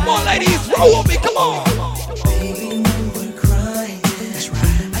 Come on, ladies, roll with me, come on. Baby, you were crying. That's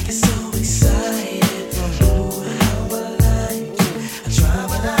right. I get so excited. Oh, how I like it. I try,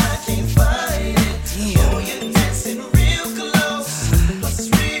 but I can't find it. Oh, you're dancing real close. Plus it's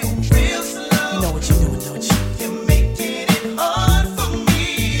real slow. You know what you're doing, don't you? You're making it hard for me.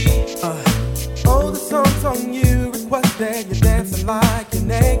 Oh, the song's on you. Requested you're dancing like you're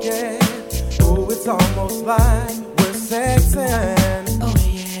naked. Oh, it's almost like we're sexing. Oh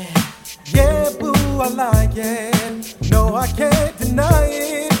yeah. Yeah, boo, I like it. No, I can't deny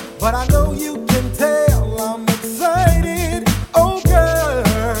it. But I know you can tell I'm excited. Oh, girl.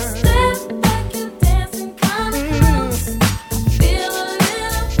 Step back and dance and come close. I feel a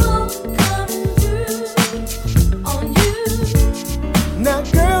little pull coming through on you. Now,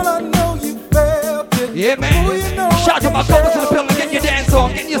 girl, I know you felt it. Yeah, man. Oh, you know shout out to my couples in the building. Get your dance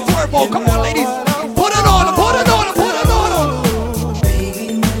on. Get your swerve on. Come on, ladies. Put it on. Put it on. Put it on.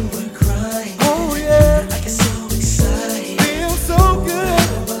 Baby, when we're crying. Oh, yeah. I get so excited. Feel so good.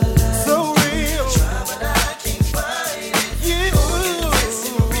 So real. Try, but I can't find it. You. Oh, you're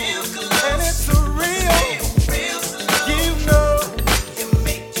dancing real close. And it's a real slow. You know. You're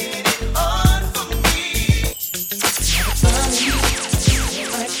making it hard for me.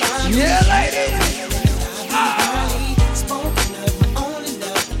 Yeah, ladies.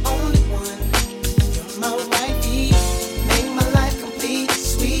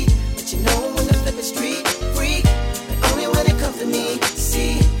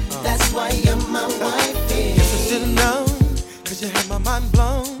 You had my mind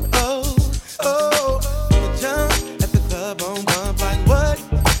blown, oh, you jump at the club on bump like what?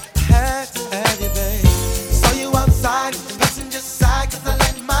 I had to have you, babe. Saw you outside, passenger side, cause I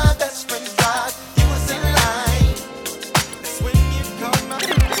let my best friend drive. You was in line, that's when you called my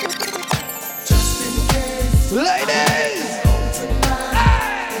just in case. Ladies!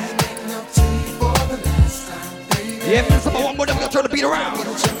 Yeah, man, some one more, then we're gonna turn the beat around.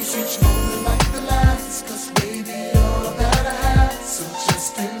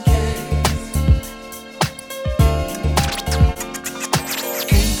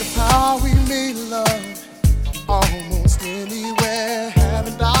 How we made love almost anywhere.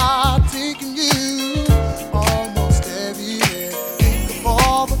 Haven't I taken you almost everywhere? Think of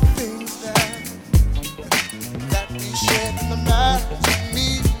all the things that we shared in the night. To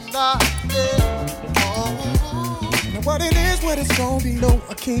me, not there. Now what it is, what it's gonna be, no,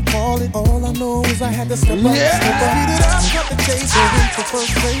 I can't call it. All I know is I had to step up, heat it up, cut the chase, into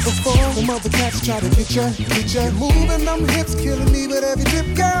first place before the mother cats try to get you moving them hips, killing me with every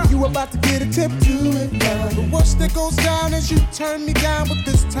dip, girl. You about to get a tip to it, girl. But what's that goes down as you turn me down, but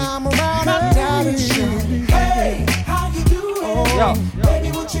this time around I doubt it. Hey, how you doing? Yo.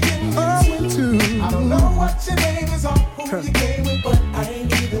 Baby, what you getting into? I don't know what your name is or who you came with, but I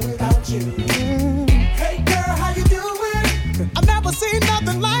ain't leaving without you. Hey, girl, how you doing? I've never seen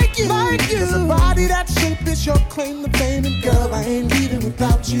nothing like you. There's a body that shape is your claim to fame, and girl, I ain't leaving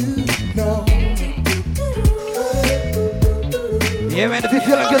without you. No. Yeah, man, if you're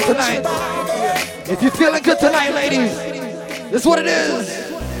feeling good tonight, ladies, This is what it is.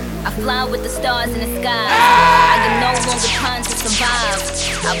 I fly with the stars in the sky. I am no longer trying to survive.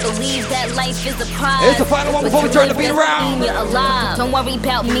 I believe that life is a prize. It's the final one before we turn the beat around. You're alive. Don't worry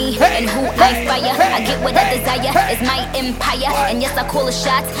about me and who I fire. I get what I desire. It's my empire. And yes, I call the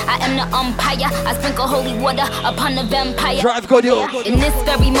shots. I am the umpire. I sprinkle holy water upon the vampire. Drive good, yo. In this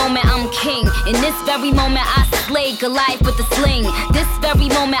very moment, I'm king. In this very moment, I slay Goliath with the sling. This very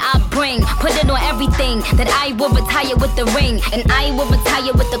moment, I bring. Put it on everything. That I will retire with the ring. And I will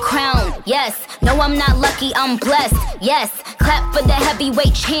retire with the crown. Yes, no, I'm not lucky, I'm blessed. Yes, clap for the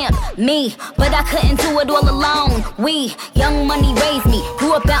heavyweight champ, me. But I couldn't do it all alone. We, Young Money raised me.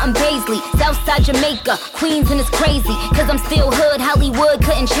 Grew up out in Paisley, Southside Jamaica, Queens, and it's crazy. Cause I'm still hood, Hollywood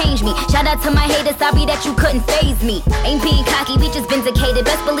couldn't change me. Shout out to my haters, sorry that you couldn't phase me. Ain't being cocky, we just vindicated.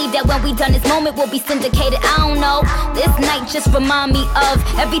 Best believe that when we done this moment, we'll be syndicated. I don't know, this night just remind me of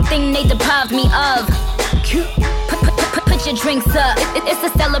everything they deprived me of. Put your drinks up. It's a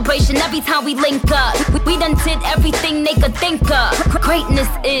celebration every time we link up. We done did everything they could think of. Greatness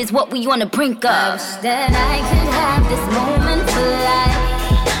is what we on the brink of. I wish that I could have this moment for life.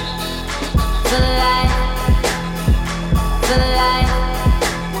 For life. For life.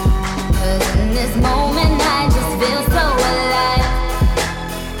 Cause in this moment I just feel so alive.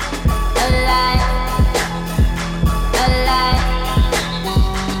 Alive. Alive.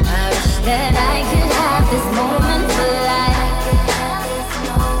 I wish that I could have this moment for life.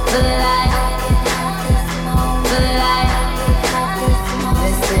 For life. For life.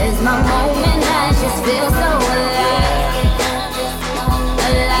 This is my moment, I just feel so alive.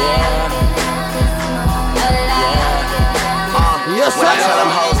 Alive. Alive. Yes, when I tell them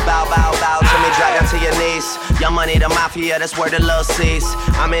hoes bow, bow, bow to me, drop down to your knees. Young Money, the mafia, that's where the love sees.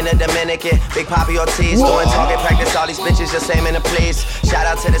 I'm in the Dominican, Big Papi Ortiz. Doing target practice, all these bitches just aiming to please. Shout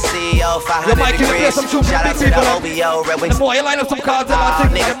out to the CEO, 500 degrees. Shout out to the OBO, Red Wings. Boy, you line up some cards and I'll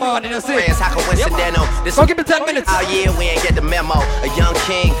take the money, that's it. Friends, how coincidental. This don't give me 10 minutes. All year, we ain't get the memo. A young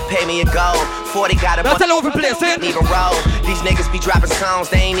king, pay me a gold. 40 got a that's all over the place, eh? Even roll. These niggas be dropping songs,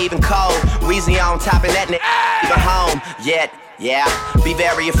 they ain't even cold. Weezy on top of that nigga, even home yet. Yeah, be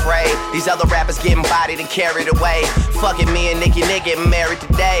very afraid. These other rappers getting bodied and carried away. Fucking me and Nicki getting married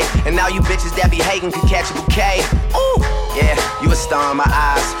today. And now you bitches that be hating could catch a bouquet. Ooh, yeah, you a star in my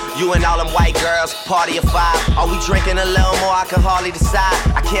eyes. You and all them white girls, party of 5. Are we drinking a little more? I can hardly decide.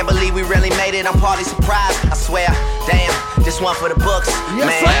 I can't believe we really made it, I'm partly surprised. I swear, damn, this one for the books.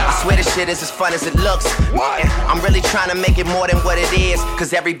 Yes, man, I swear this shit is as fun as it looks. Man, I'm really trying to make it more than what it is.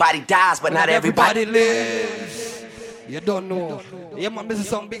 Cause everybody dies, but not everybody lives. You don't know. Yeah, man, this is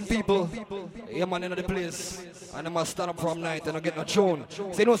some big people. Yeah, man, in the place. And I must stand up from night and I get no tune.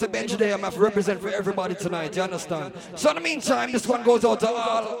 So you know, it's a bench day. I'm have to represent for everybody tonight. You understand? So in the meantime, this one goes out to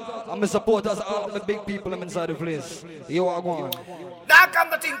all. I'm a supporters, all of the big people I'm inside the place. You are going. Now come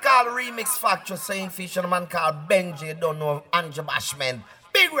the thing called Remix Factor, saying fish and a man called Benji. You don't know Anja Bashman.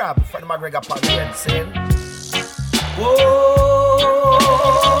 Big rap for the McGregor Park Red saying. Whoa,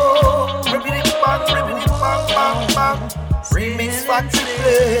 ribbity bang, bang, bang. Remix Factory,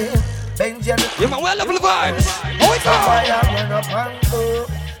 Benji. Yeah, man, well, level the vibes. Oh, it's on.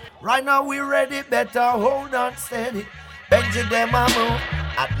 Right now we ready, better hold on steady. Benji them a move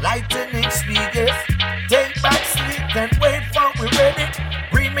at lightning speed. Take back sleep and wait for we ready.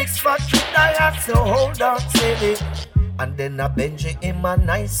 Remix Factory, so hold on steady. And then a Benji him a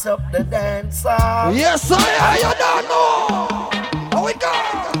nice up the dancer. Yes, I you don't know. How it go?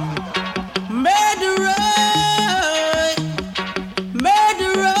 Murderer,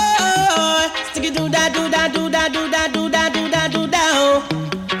 stick it do that, do that, do that, do that, do that, do that, do that.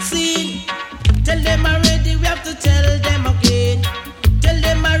 Oh. See, tell them already, we have to tell them again. Tell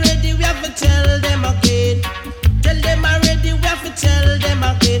them already, we have to tell them again. Tell them already, we have to tell them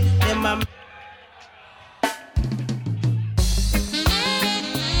again. Them a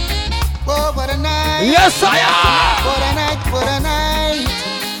oh, what a night. Yes, I am. What a night, what a night.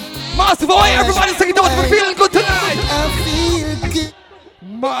 Massive boy, everybody singing to us. We're feeling good tonight. I feel good.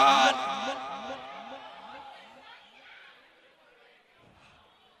 Man.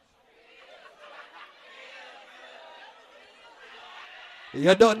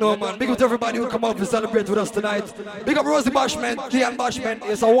 You don't know, man. Big up to everybody who come up to celebrate with us tonight. Big up Rosie Bashman, Kian Bashman.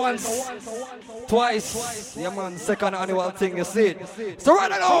 It's a once, twice, yeah, man, second annual thing, you see it. So right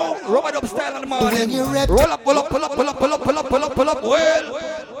now, rub it up style in the morning. Roll up, pull up, pull up, pull up, pull up, pull up, pull up, pull up. Well,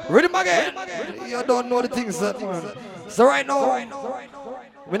 rhythm again. You don't know the things that, man. So right now,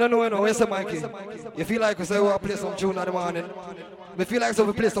 we don't know, where's the Mikey? You feel like we say we'll play some tune in the morning. We feel like so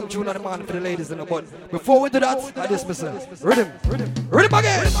we play some tune in the morning for the ladies in the butt. Before we do that, I dismiss her. Rhythm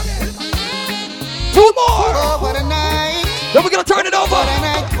again. Two more. Oh, what a night. Then we're gonna turn it over. What a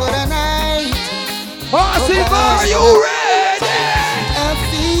night, what a night. Are you ready? I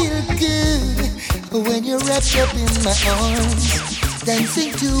feel good when you're wrapped up in my arms,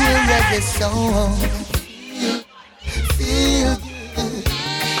 dancing to a reggae song. Feel good,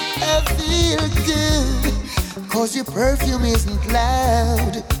 I feel good, cause your perfume isn't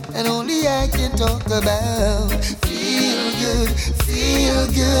loud, and only I can talk about. Feel good, feel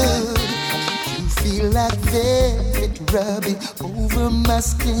good. You feel like velvet rubbing over my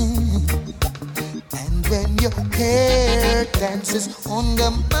skin. And when your hair dances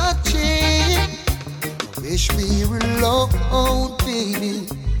under my chin, I wish we were alone, baby,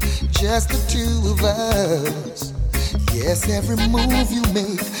 just the two of us. Yes, every move you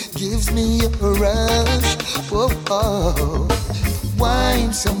make gives me a rush. Whoa, oh.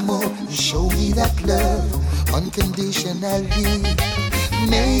 Wine some more and show me that love unconditionally.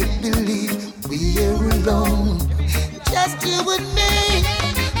 Make believe we're alone, just you and me.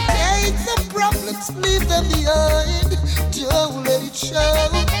 Take the problems, leave them behind. Don't let it show.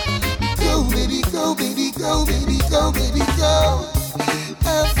 Go, baby, go, baby, go, baby, go, baby, go.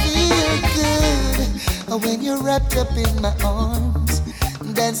 I feel good when you're wrapped up in my arms,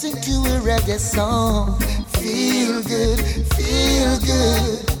 dancing to a reggae song. Feel good, feel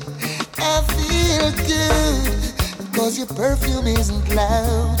good. I feel good, cause your perfume isn't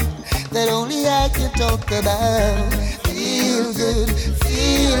loud, that only I can talk about. Feel good,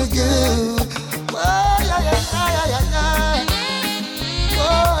 feel good. Oh, yeah, yeah, yeah, yeah, yeah.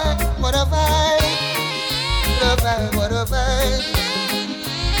 Oh, what a vibe, what a vibe, what a vibe.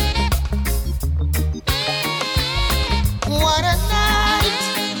 What a night,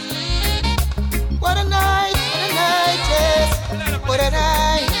 what a night, what a night, yes, what a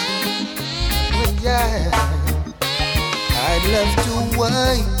night. Yeah, I'd love to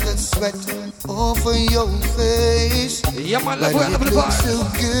wipe the sweat off of your face. Yeah, man, but it looks so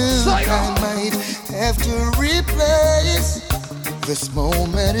good, I might have to replace. This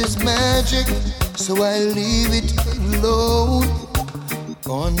moment is magic, so I leave it alone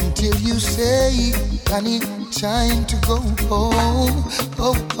until you say I need time to go home.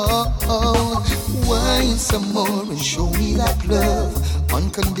 Oh, oh, oh. Wine some more and show me that love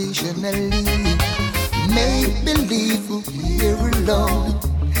unconditionally. Make believe we're alone,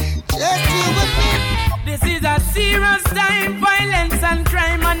 just you and me. This is a serious time, violence and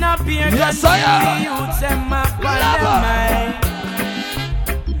crime and up here. Yes, I am. Youths them up on them mind.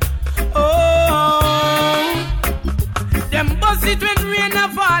 Oh, them bust it when rain a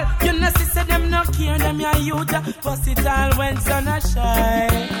fall. You know, sister, them no care, them your youth. Bust it all when sun a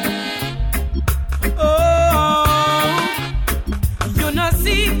shine. Oh, you know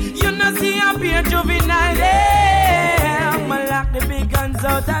see up here juvenile. Yeah, I'ma lock the big guns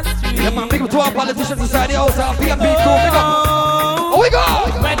out the street. Yeah, man, big up to our politicians inside the house, our PMB crew, big up. Oh, we go!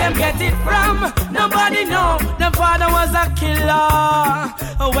 Where them get it from, nobody know. The father was a killer.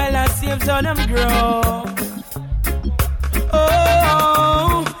 Oh, well, I see him so them grow.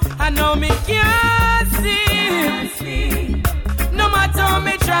 Oh, I know me can't see. No matter how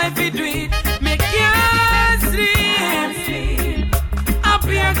me try to do it, me can't sleep. Up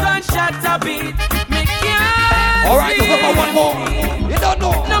here gunshot a beat, me can't. All right, let's go one more. You don't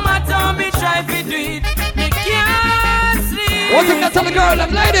know. No matter how me try to do it, me can't sleep. What's up, tell the girl,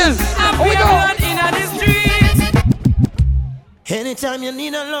 them ladies? Here we go. In the street. Anytime you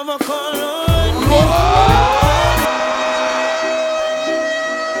need a lover, call on me.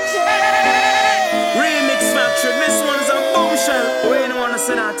 Remix Factory, this one's a bombshell. We don't wanna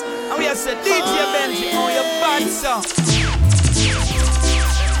say that. And we have said DJ Benji, oh you bad song.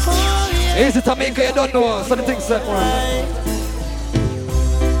 Easy to make you don't know, so the things set right.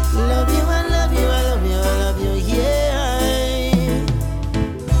 Love you, I love you, I love you, I love you, yeah.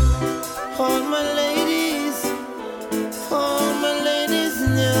 All my ladies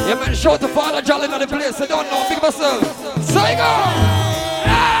now. Yeah, man, shout to Father Jolly in the place, I don't know, big myself. Saigo!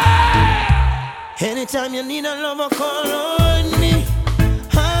 Anytime you need a lover, call on me.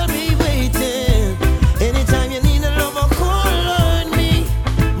 I'll be waiting. Anytime you need a lover, call on me.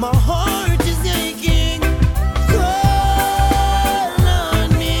 My heart is aching. Call on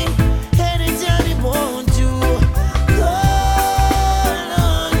me. Anytime you want to. Call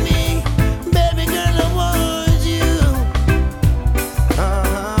on me. Baby girl, I want you.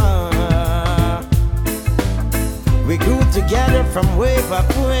 We grew together from way back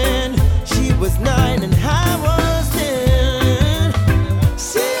when. She was 9 and I was 10.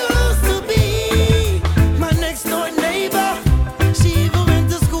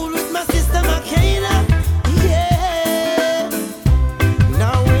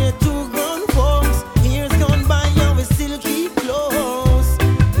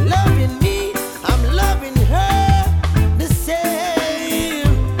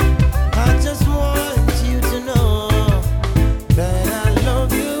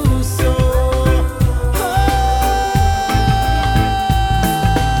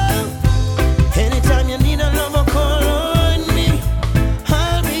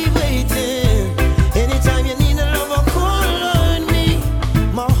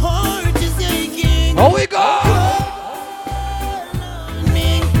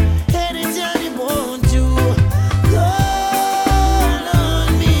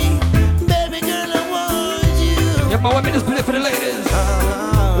 5 minutes play for the ladies.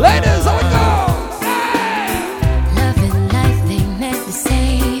 Ladies, how it goes? Loving life, they meant the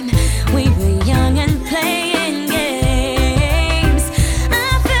same. We were young and playing games.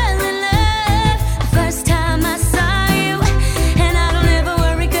 I fell in love the first time I saw you, and I don't ever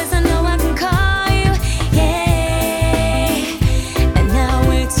worry 'cause I know I can call you. Yeah, and now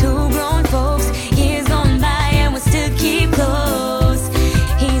we're two grown folks. Years gone by and we still keep close.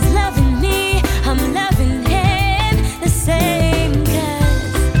 He's loving me, I'm loving him the same.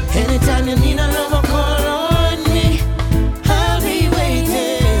 'Cause anytime you need a lover, call on me. I'll be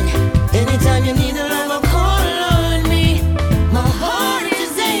waiting. Anytime you need a lover, call on me. My heart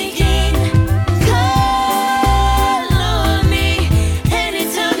is aching. Call on me.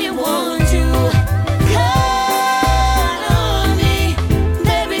 Anytime you want to. Call on me.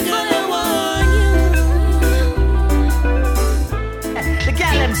 Baby girl, I want you. The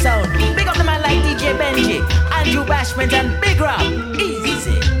Gallem sound. Big up the man like DJ Benji, Andrew Bashment, and Big Rob.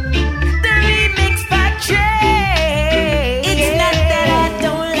 Easy. The remix factory. It's not that I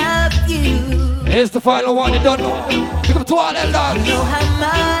don't love you. Here's the final one, you don't know. Pick up to all them dogs. Know how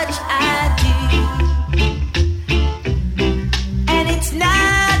much I do. And it's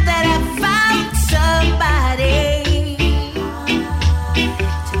not that I found somebody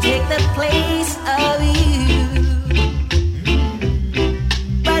to take the place of you,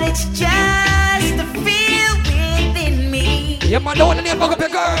 but it's just the feel within me. Yeah, man, don't want to name back up your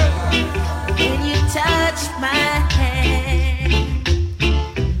girl. When you touch my hand,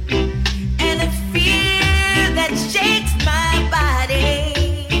 and the fear that shakes my body,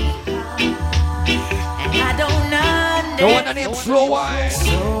 and I don't understand. Don't want to name Slow Wine.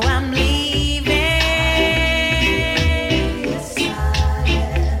 So I'm leaving.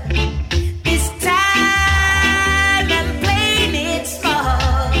 This time I'm playing it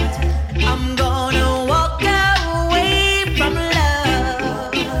smart. I'm gonna walk away from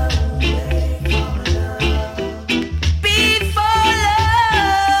love before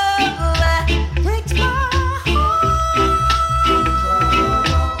love breaks my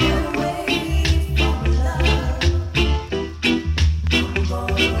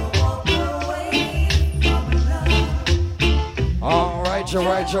All right,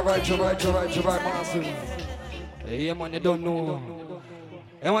 massive. Yeah, man, you don't know.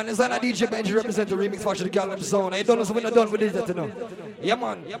 Yeah, man, it's not a DJ Benji represent the remix for the Gallem Zone. You don't know, so we're not done with it, you know. Yeah,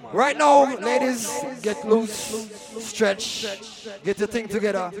 man. Right now, ladies, get loose, stretch, get your thing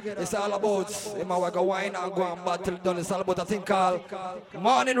together. It's all about, you know, go wine and go and battle done. It's all about a thing called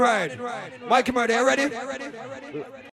Morning Ride. Mikey Murder, you ready?